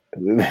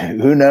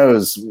 who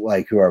knows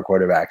like who our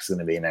quarterback's going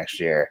to be next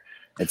year?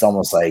 It's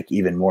almost like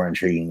even more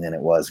intriguing than it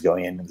was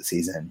going into the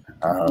season.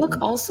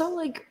 Look, also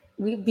like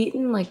we've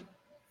beaten like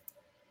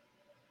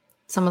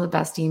some of the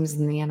best teams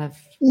in the NFC.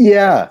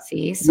 Yeah.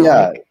 So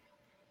like,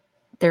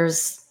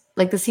 there's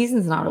like the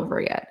season's not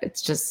over yet.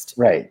 It's just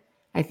right.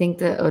 I think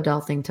the Odell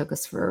thing took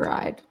us for a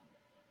ride.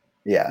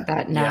 Yeah.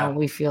 That now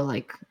we feel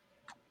like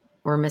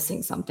we're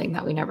missing something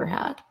that we never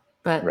had.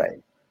 But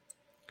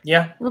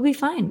yeah, it'll be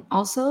fine.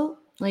 Also,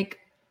 like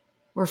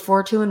we're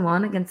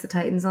 4-2-1 against the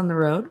Titans on the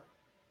road.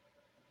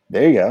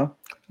 There you go.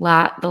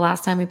 The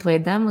last time we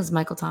played them was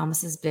Michael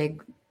Thomas's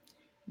big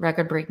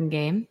record-breaking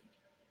game.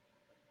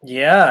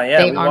 Yeah.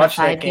 They are on a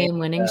 5-game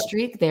winning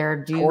streak.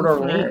 They're due for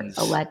a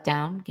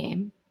letdown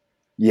game.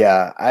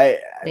 Yeah,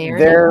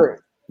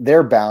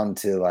 they're bound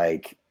to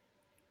like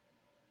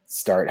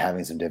start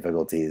having some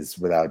difficulties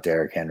without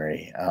Derrick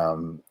Henry.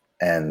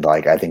 And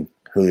like I think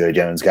Julio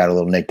Jones got a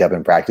little nicked up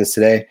in practice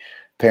today,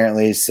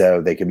 apparently,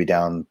 so they could be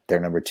down their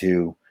number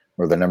 2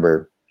 or the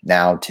number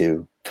now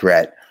to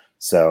threat.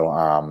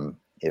 So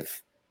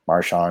if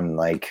Marshawn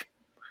like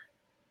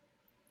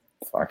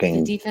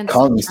fucking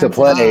comes to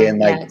play and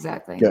like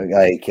exactly.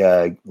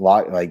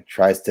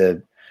 Tries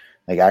to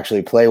like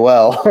actually play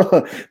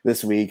well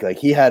this week, like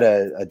he had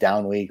a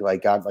down week,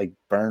 like got like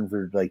burned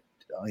for like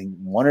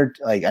one or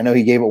like I know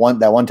he gave it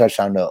that one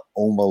touchdown to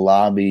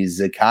Omalabi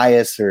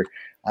Zacchaeus, or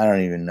I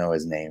don't even know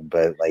his name,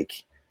 but like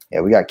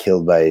we got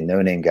killed by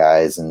no-name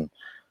guys, and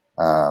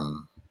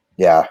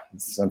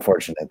it's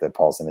unfortunate that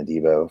Paulson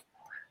Adebo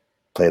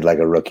played like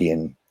a rookie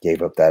and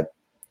gave up that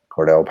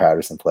Cordell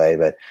Patterson play.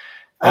 But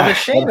the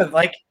shame of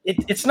like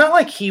it's not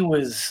like he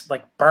was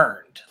like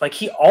burned, like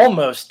he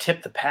almost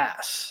tipped the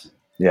pass.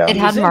 Yeah, it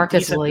had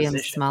Marcus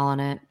Williams smell on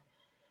it.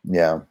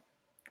 Yeah,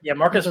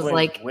 Marcus was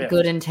Williams like whipped.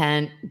 Good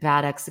intent,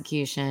 bad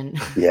execution.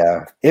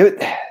 Going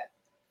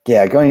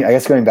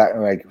back,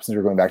 like since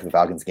we're going back to the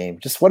Falcons game,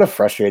 just what a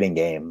frustrating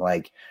game.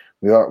 Like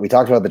we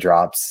talked about the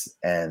drops,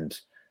 and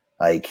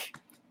like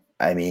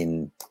I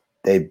mean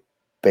they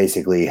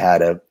basically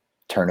had a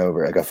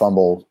turnover, like a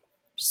fumble,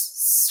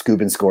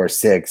 scoop and score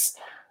 6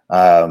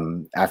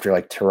 after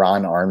like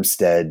Teron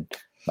Armstead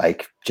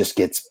like just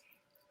gets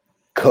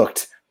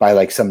cooked by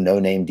like some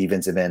no-name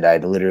defensive end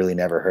I'd literally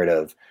never heard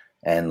of,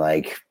 and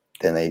like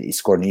then he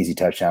scored an easy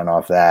touchdown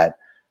off that.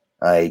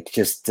 Like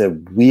just a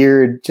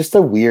weird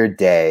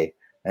day.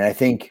 And I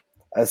think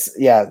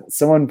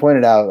someone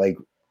pointed out, like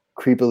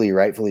creepily,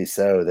 rightfully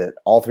so, that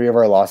all 3 of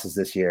our losses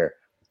this year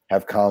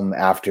have come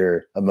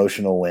after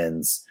emotional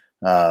wins.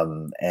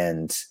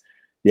 And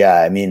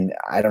I mean,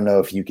 I don't know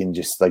if you can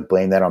just like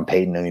blame that on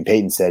Peyton. I mean,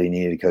 Peyton said he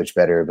needed to coach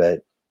better,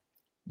 but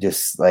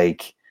just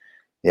like,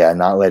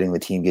 not letting the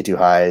team get too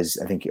high. I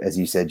think, as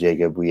you said,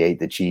 Jacob, we ate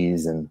the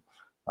cheese, and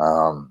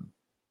I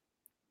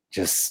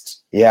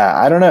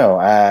don't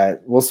know.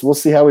 We'll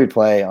see how we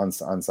play on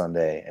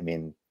Sunday. I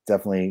mean,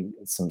 definitely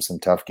some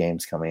tough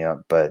games coming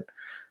up, but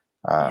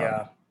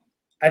I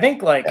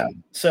think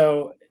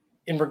so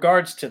in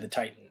regards to the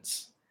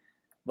Titans,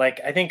 like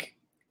I think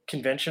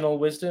conventional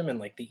wisdom and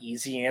like the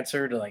easy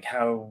answer to like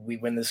how we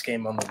win this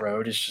game on the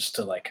road is just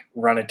to like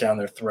run it down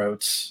their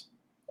throats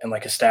and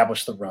like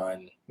establish the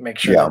run, make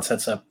sure that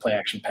sets up play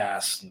action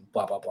pass and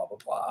blah, blah, blah, blah,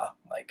 blah.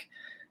 Like,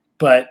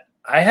 but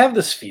I have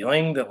this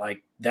feeling that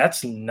like,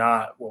 that's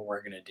not what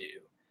we're going to do.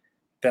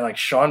 That like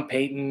Sean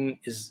Payton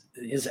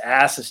his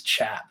ass is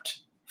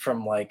chapped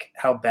from like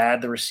how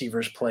bad the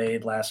receivers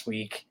played last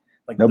week.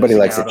 Like nobody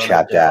likes a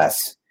chapped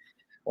ass.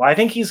 Well, I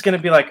think he's going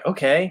to be like,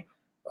 okay,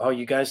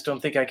 you guys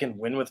don't think I can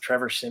win with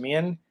Trevor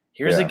Siemian?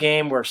 Here's a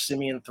game where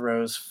Siemian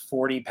throws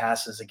 40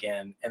 passes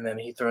again, and then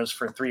he throws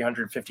for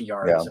 350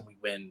 yards, and we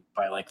win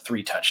by like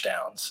 3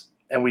 touchdowns,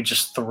 and we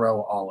just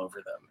throw all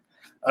over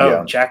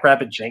them.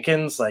 Jackrabbit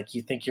Jenkins, like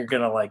you think you're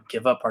going to like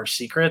give up our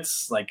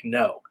secrets? Like,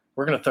 no,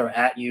 we're going to throw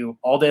at you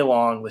all day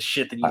long with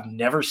shit that you've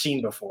never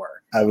seen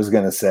before. I was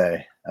going to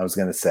say,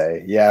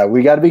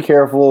 we got to be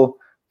careful.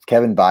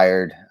 Kevin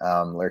Byard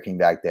lurking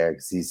back there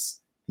because he's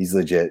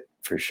legit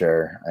for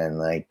sure. And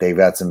like they've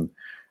got some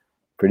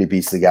pretty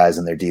beastly guys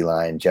on their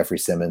D-line. Jeffrey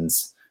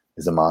Simmons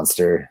is a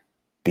monster,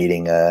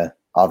 beating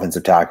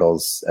offensive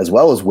tackles as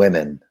well as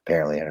women,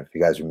 apparently. I don't know if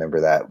you guys remember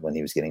that when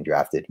he was getting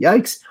drafted.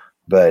 Yikes.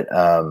 But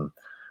I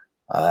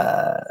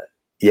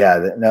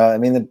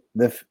mean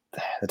the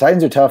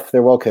Titans are tough.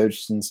 They're well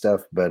coached and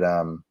stuff, but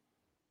I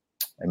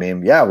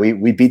mean,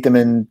 we beat them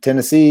in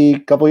Tennessee a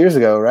couple years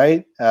ago,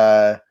 right?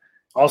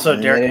 Also,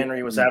 Derrick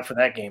Henry was out for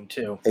that game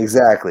too.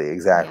 Exactly.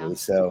 Yeah.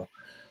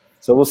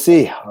 So we'll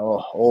see.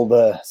 Old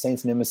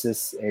Saints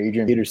nemesis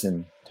Adrian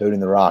Peterson toting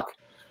the rock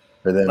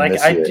for them like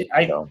this year.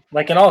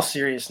 Like in all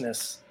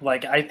seriousness,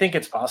 like I think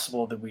it's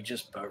possible that we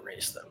just boat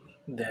race them.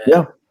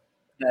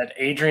 That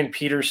Adrian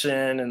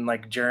Peterson and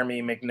like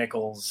Jeremy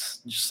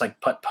McNichols just like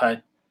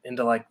putt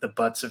into like the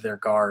butts of their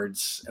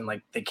guards, and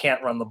like they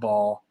can't run the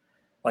ball.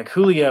 Like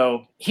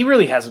Julio, he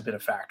really hasn't been a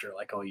factor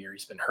like all year.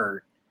 He's been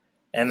hurt.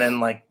 And then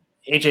like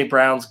AJ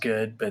Brown's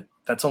good, but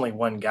that's only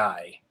one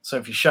guy. So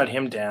if you shut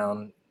him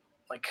down,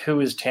 like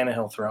who is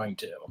Tannehill throwing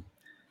to?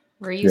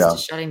 We're used to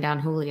shutting down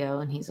Julio,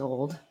 and he's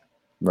old.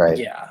 Right.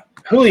 Yeah.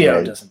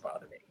 Julio doesn't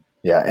bother me.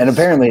 Yeah. And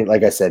apparently,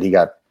 like I said, he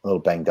got a little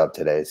banged up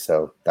today.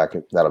 So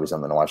that'll be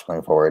something to watch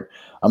going forward.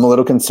 I'm a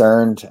little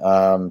concerned.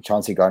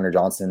 Chauncey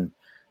Gardner-Johnson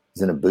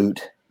is in a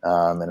boot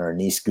and a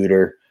knee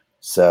scooter.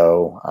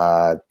 So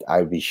I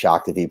would be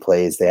shocked if he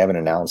plays. They haven't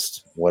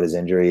announced what his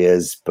injury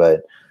is,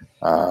 but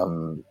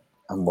I'm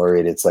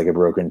worried it's like a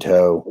broken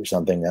toe or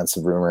something. That's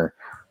a rumor.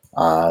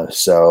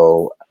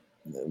 So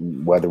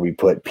whether we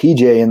put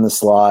PJ in the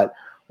slot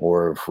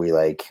or if we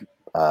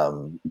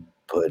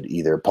put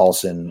either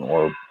Paulson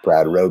or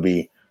Brad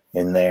Roby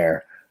in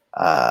there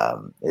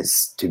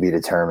is to be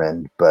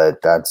determined,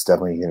 but that's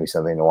definitely going to be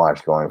something to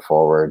watch going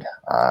forward.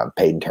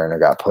 Peyton Turner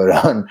got put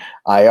on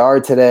IR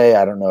today.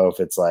 I don't know if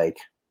it's like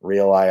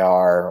real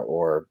IR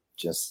or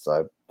just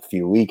a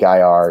few week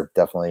IR.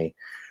 Definitely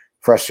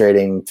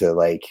frustrating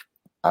to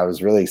I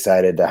was really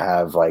excited to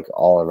have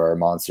all of our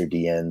monster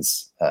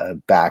DNs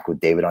back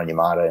with David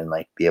Onyemata and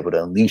be able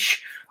to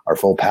unleash our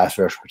full pass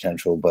rush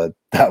potential, but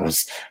that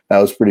was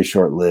pretty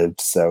short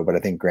lived. So, but I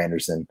think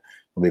Granderson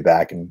will be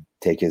back and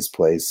take his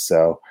place.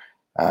 So,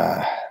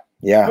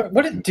 yeah.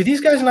 Do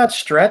these guys not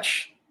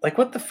stretch? Like,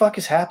 what the fuck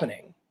is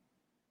happening?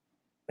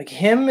 Like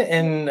him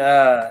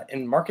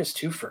and Marcus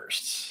Two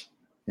Firsts.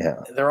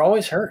 Yeah, they're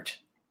always hurt.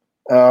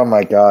 Oh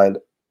my God,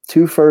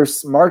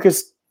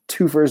 Marcus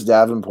Two First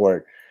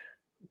Davenport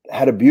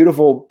had a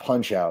beautiful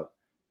punch out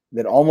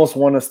that almost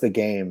won us the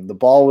game. The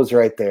ball was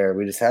right there.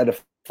 We just had to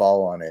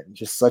fall on it.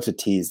 Just such a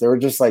tease. There were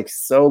just like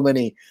so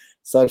many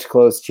such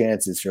close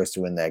chances for us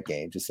to win that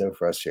game. Just so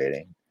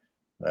frustrating.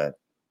 But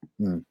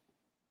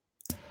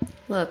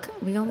look,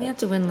 we only have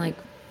to win like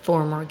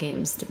 4 more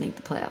games to make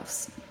the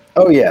playoffs.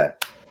 Oh yeah.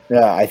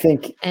 Yeah, I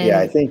think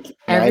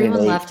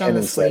everyone left on the 10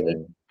 and slate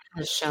 7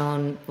 has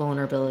shown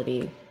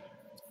vulnerability.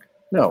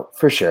 No,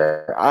 for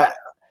sure.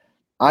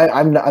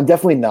 I'm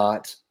definitely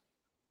not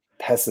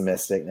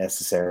pessimistic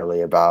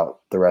necessarily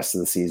about the rest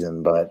of the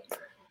season, but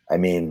I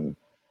mean,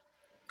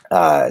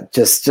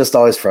 just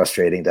always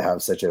frustrating to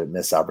have such a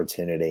missed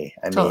opportunity.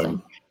 I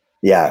mean,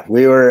 yeah,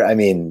 I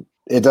mean,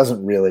 it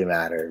doesn't really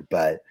matter,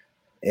 but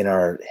in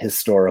our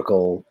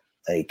historical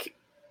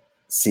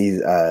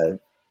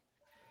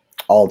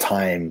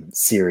all-time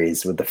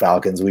series with the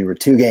Falcons, we were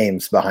 2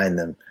 games behind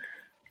them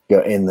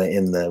in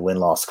the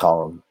win-loss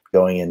column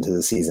going into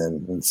the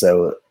season. And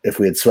so if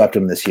we had swept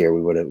them this year,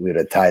 we would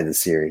have tied the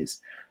series,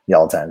 the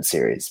all-time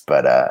series.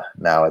 But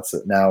now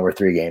we're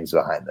 3 games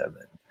behind them.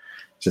 And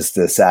just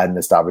a sad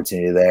missed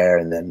opportunity there.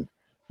 And then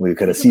we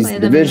could have seized the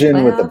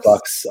division with the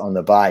Bucks on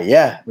the bye.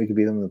 Yeah, we could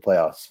beat them in the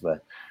playoffs.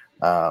 But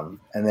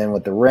and then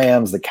with the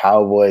Rams, the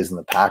Cowboys, and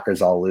the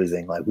Packers all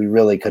losing, like we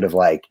really could have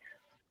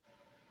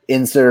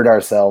inserted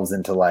ourselves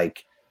into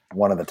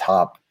one of the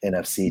top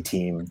NFC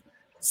team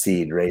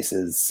seed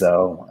races.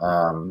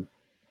 So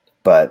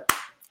but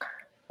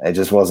it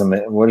just wasn't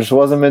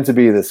meant to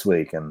be this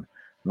week. And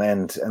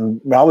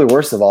probably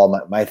worst of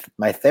all,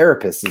 my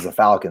therapist is a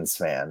Falcons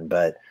fan,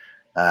 but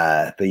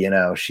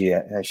she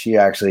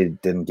actually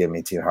didn't give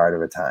me too hard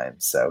of a time.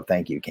 So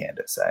thank you,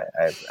 Candace.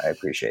 I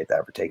appreciate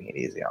that for taking it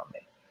easy on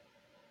me.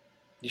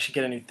 You should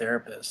get a new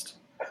therapist.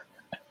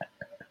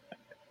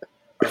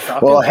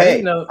 Well,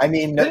 hey, I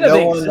mean,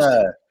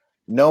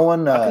 no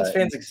one Falcons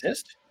fans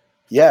exist.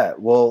 Yeah,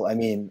 well, I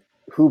mean,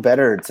 who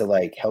better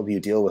to help you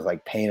deal with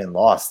pain and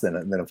loss than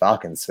a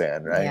Falcons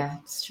fan, right? Yeah,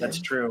 it's true. That's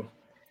true.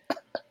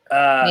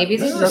 Maybe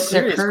they broke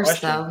their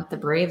curse though with the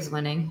Braves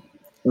winning.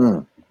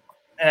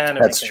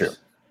 That's true.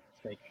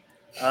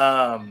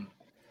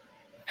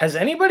 Has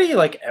anybody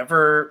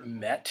ever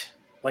met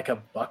a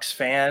Bucks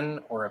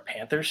fan or a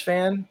Panthers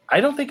fan? I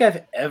don't think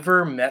I've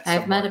ever met.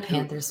 I've met a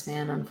Panthers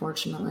fan,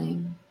 unfortunately.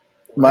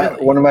 Really?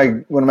 One of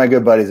my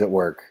good buddies at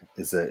work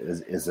is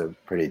a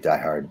pretty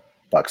diehard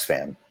Bucks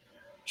fan.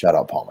 Shout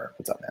out Palmer.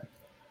 What's up, man?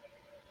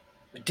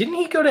 Didn't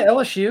he go to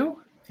LSU?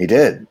 He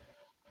did.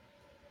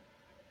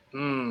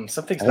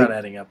 Something's not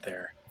adding up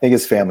there. I think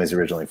his family's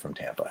originally from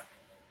Tampa,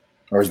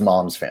 or his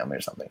mom's family,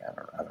 or something. I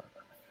don't know.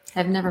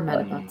 I've never met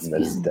a Bucks fan,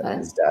 his but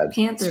dad's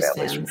Panthers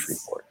family's fans from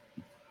Shreveport.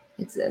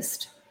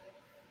 exist.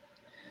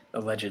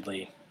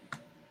 Allegedly,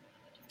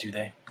 do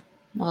they?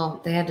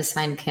 Well, they had to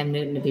sign Cam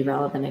Newton to be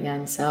relevant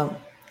again, so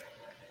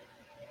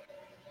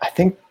I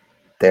think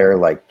they're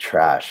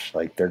trash.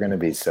 They're going to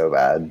be so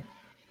bad.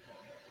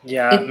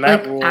 Yeah,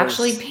 Matt Rule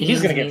actually pains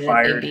he's going to get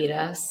fired. They beat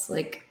us.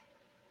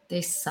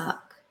 They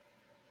suck.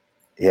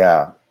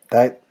 Yeah,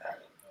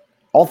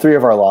 all 3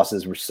 of our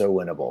losses were so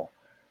winnable,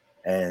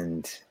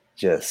 and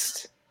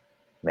just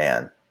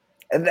man,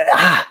 and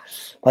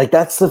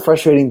that's the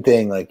frustrating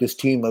thing. This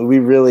team, we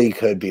really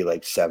could be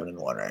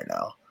 7-1 right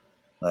now.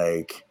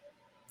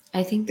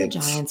 I think the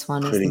Giants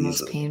one is the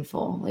most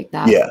painful.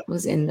 That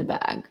was in the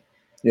bag.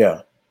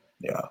 Yeah.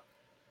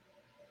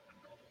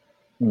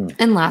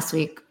 And last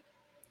week,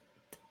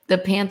 the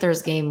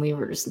Panthers game, we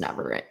were just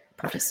never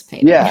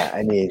participating. Yeah,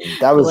 I mean,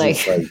 that was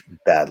just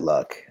bad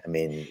luck. I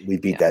mean, we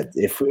beat that.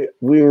 If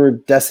we were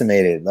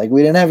decimated,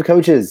 we didn't have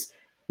coaches.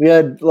 We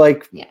had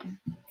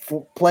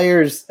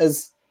players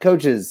as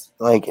coaches.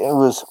 It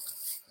was,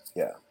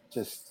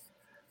 just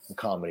a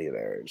comedy of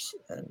errors.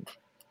 And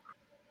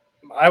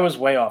I was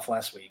way off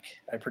last week.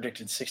 I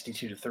predicted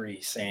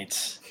 62-3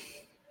 Saints.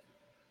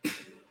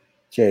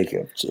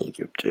 Jacob.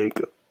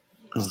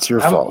 It's your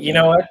fault. You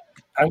know what?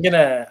 I'm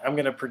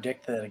gonna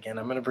predict that again.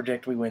 I'm gonna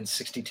predict we win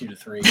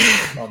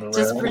 62-3 on the road.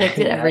 Just predict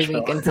it every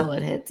week until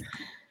it hits.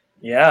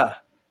 Yeah.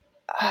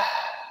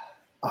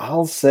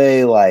 I'll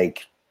say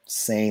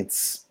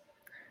Saints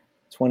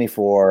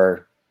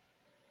 24,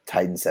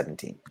 Titans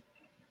 17.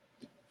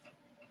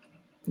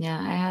 Yeah,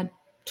 I had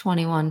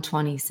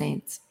 21-20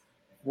 Saints.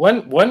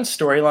 One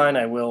storyline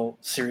I will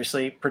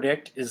seriously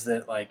predict is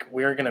that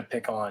we're gonna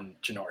pick on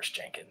Janoris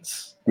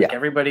Jenkins.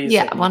 Everybody's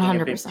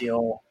 100% a big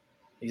deal.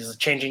 He's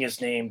changing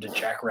his name to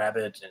Jack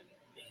Rabbit, and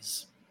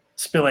he's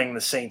spilling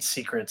the Saints'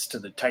 secrets to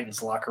the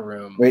Titans locker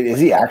room. Wait, is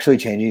he actually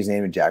changing his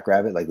name to Jack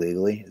Rabbit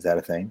legally? Is that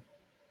a thing?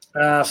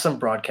 Some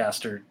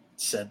broadcaster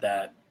said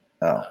that.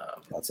 Oh,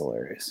 that's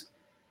hilarious.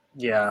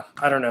 Yeah,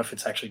 I don't know if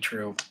it's actually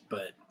true,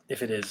 but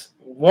if it is,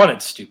 one,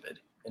 it's stupid,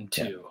 and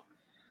two,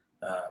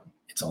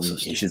 it's also You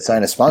stupid. should sign a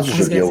I was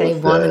sponsorship going to deal say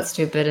with one, it's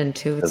stupid, and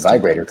two, the it's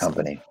vibrator stupid.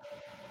 company.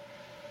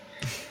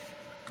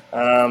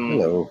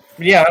 Hello.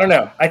 Yeah, I don't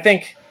know. I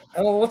think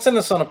let's end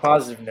this on a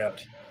positive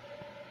note.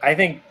 I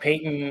think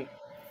Peyton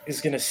is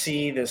going to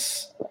see the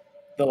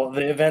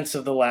events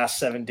of the last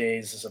 7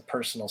 days as a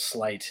personal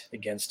slight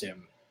against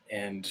him,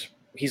 and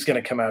he's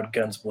going to come out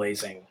guns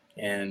blazing,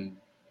 and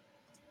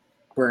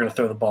we're going to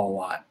throw the ball a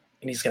lot,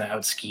 and he's going to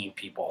out scheme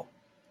people,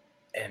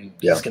 and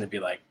he's going to be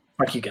like,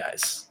 "Fuck you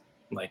guys!"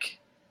 Like,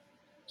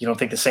 you don't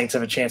think the Saints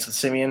have a chance with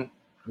Simeon?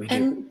 We do.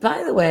 And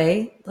by the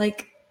way,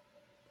 like,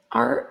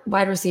 our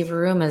wide receiver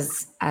room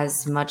is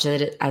as much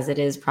as it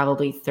is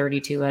probably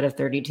 32 out of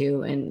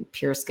 32 in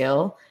pure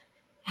skill,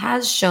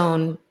 has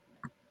shown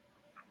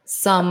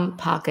some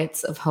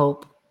pockets of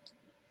hope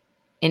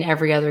in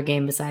every other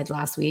game besides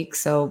last week.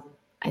 So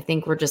I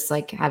think we're just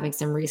like having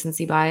some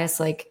recency bias.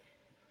 Like,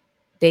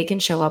 they can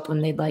show up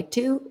when they'd like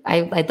to.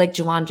 I'd like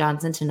Juwan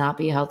Johnson to not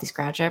be a healthy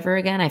scratch ever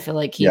again. I feel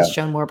like he's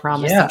shown more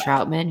promise than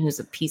Troutman, who's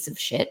a piece of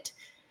shit.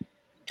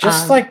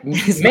 Just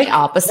make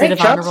opposite make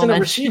of honorable Johnson a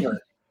mention. receiver.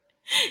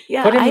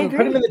 Yeah, put him I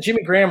agree. in the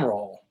Jimmy Graham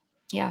role.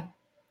 Yeah.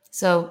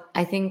 So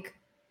I think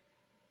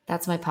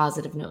that's my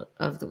positive note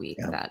of the week,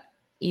 that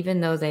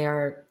even though they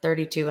are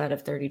 32 out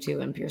of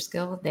 32 in pure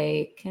skill,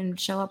 they can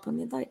show up when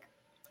they'd like.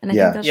 And I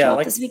think they'll show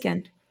up this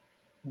weekend.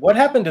 What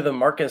happened to the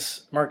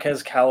Marquez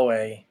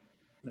Callaway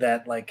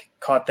that like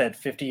caught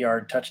that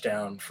 50-yard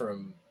touchdown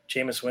from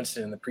Jameis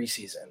Winston in the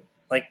preseason?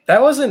 Like,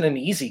 that wasn't an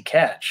easy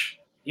catch.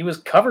 He was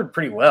covered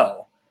pretty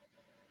well.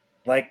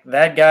 Like,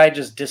 that guy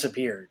just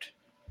disappeared.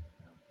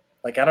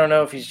 Like, I don't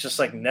know if he's just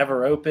like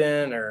never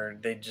open, or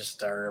they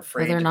just are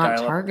afraid. Or they're to not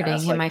dial targeting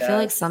him. like I feel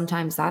like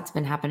sometimes that's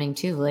been happening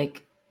too.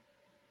 Like,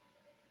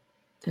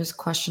 there's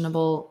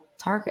questionable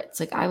targets.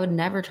 Like, I would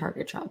never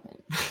target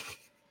Troutman.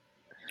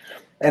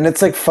 And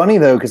it's like funny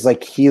though, because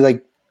like he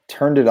like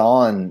turned it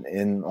on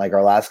in like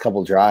our last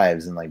couple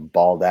drives and like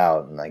balled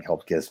out and like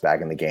helped get us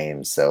back in the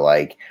game. So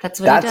like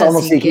that's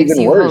almost like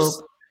even worse.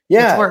 Hope.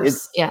 Yeah,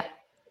 it's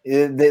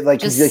worse. Like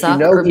just you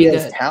know he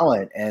has good.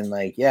 talent and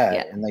like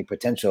and like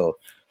potential,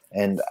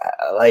 and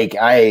like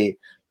I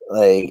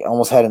like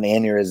almost had an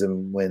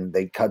aneurysm when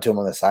they cut to him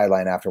on the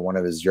sideline after one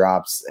of his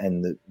drops,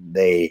 and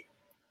they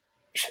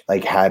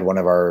like had one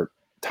of our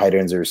tight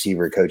ends or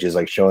receiver coaches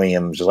like showing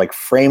him just like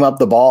frame up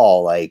the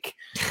ball, like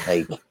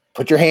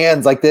put your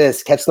hands like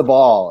this, catch the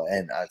ball,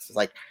 and I was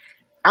like,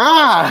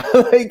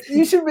 like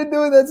you should have been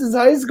doing that since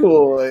high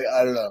school. Like,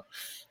 I don't know,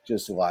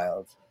 just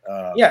wild.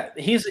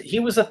 He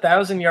was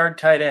 1,000-yard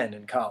tight end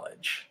in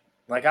college.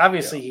 Like,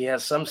 obviously he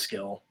has some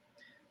skill.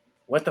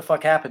 What the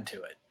fuck happened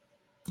to it?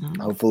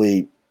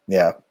 Hopefully,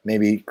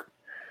 maybe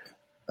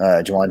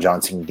Juwan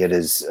Johnson can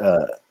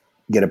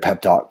get a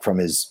pep talk from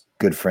his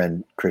good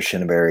friend Chris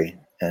Shinneberry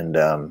and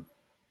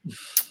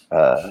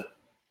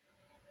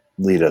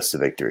lead us to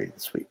victory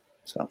this week.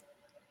 So,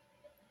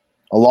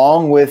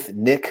 along with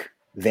Nick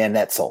Van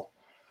Netzel,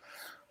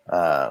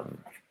 tight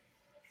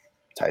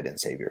end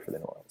savior for the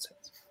New Orleans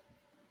Saints.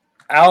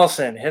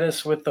 Allison, hit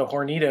us with the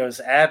Hornitos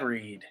ad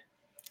read.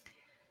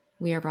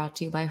 We are brought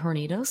to you by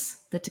Hornitos,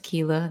 the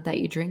tequila that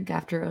you drink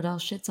after Odell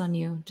shits on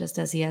you, just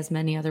as he has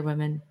many other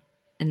women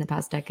in the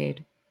past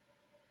decade.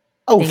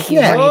 Oh, Thank you,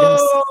 Hornitos.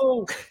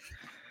 Whoa!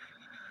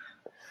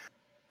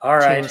 All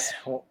right. Cheers.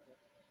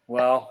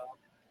 Well,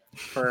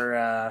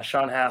 for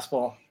Sean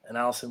Haspel and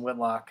Allison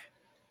Whitlock,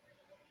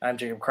 I'm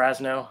Jacob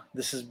Krasno.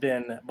 This has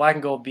been Black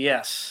and Gold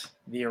BS,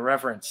 the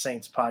Irreverent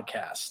Saints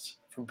podcast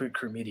from Boot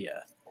Crew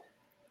Media.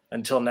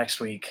 Until next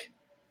week,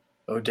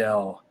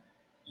 Odell,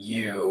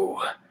 you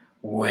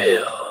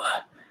will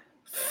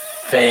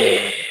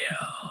fail.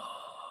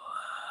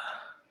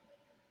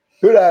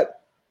 Who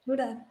dat? Who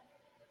dat?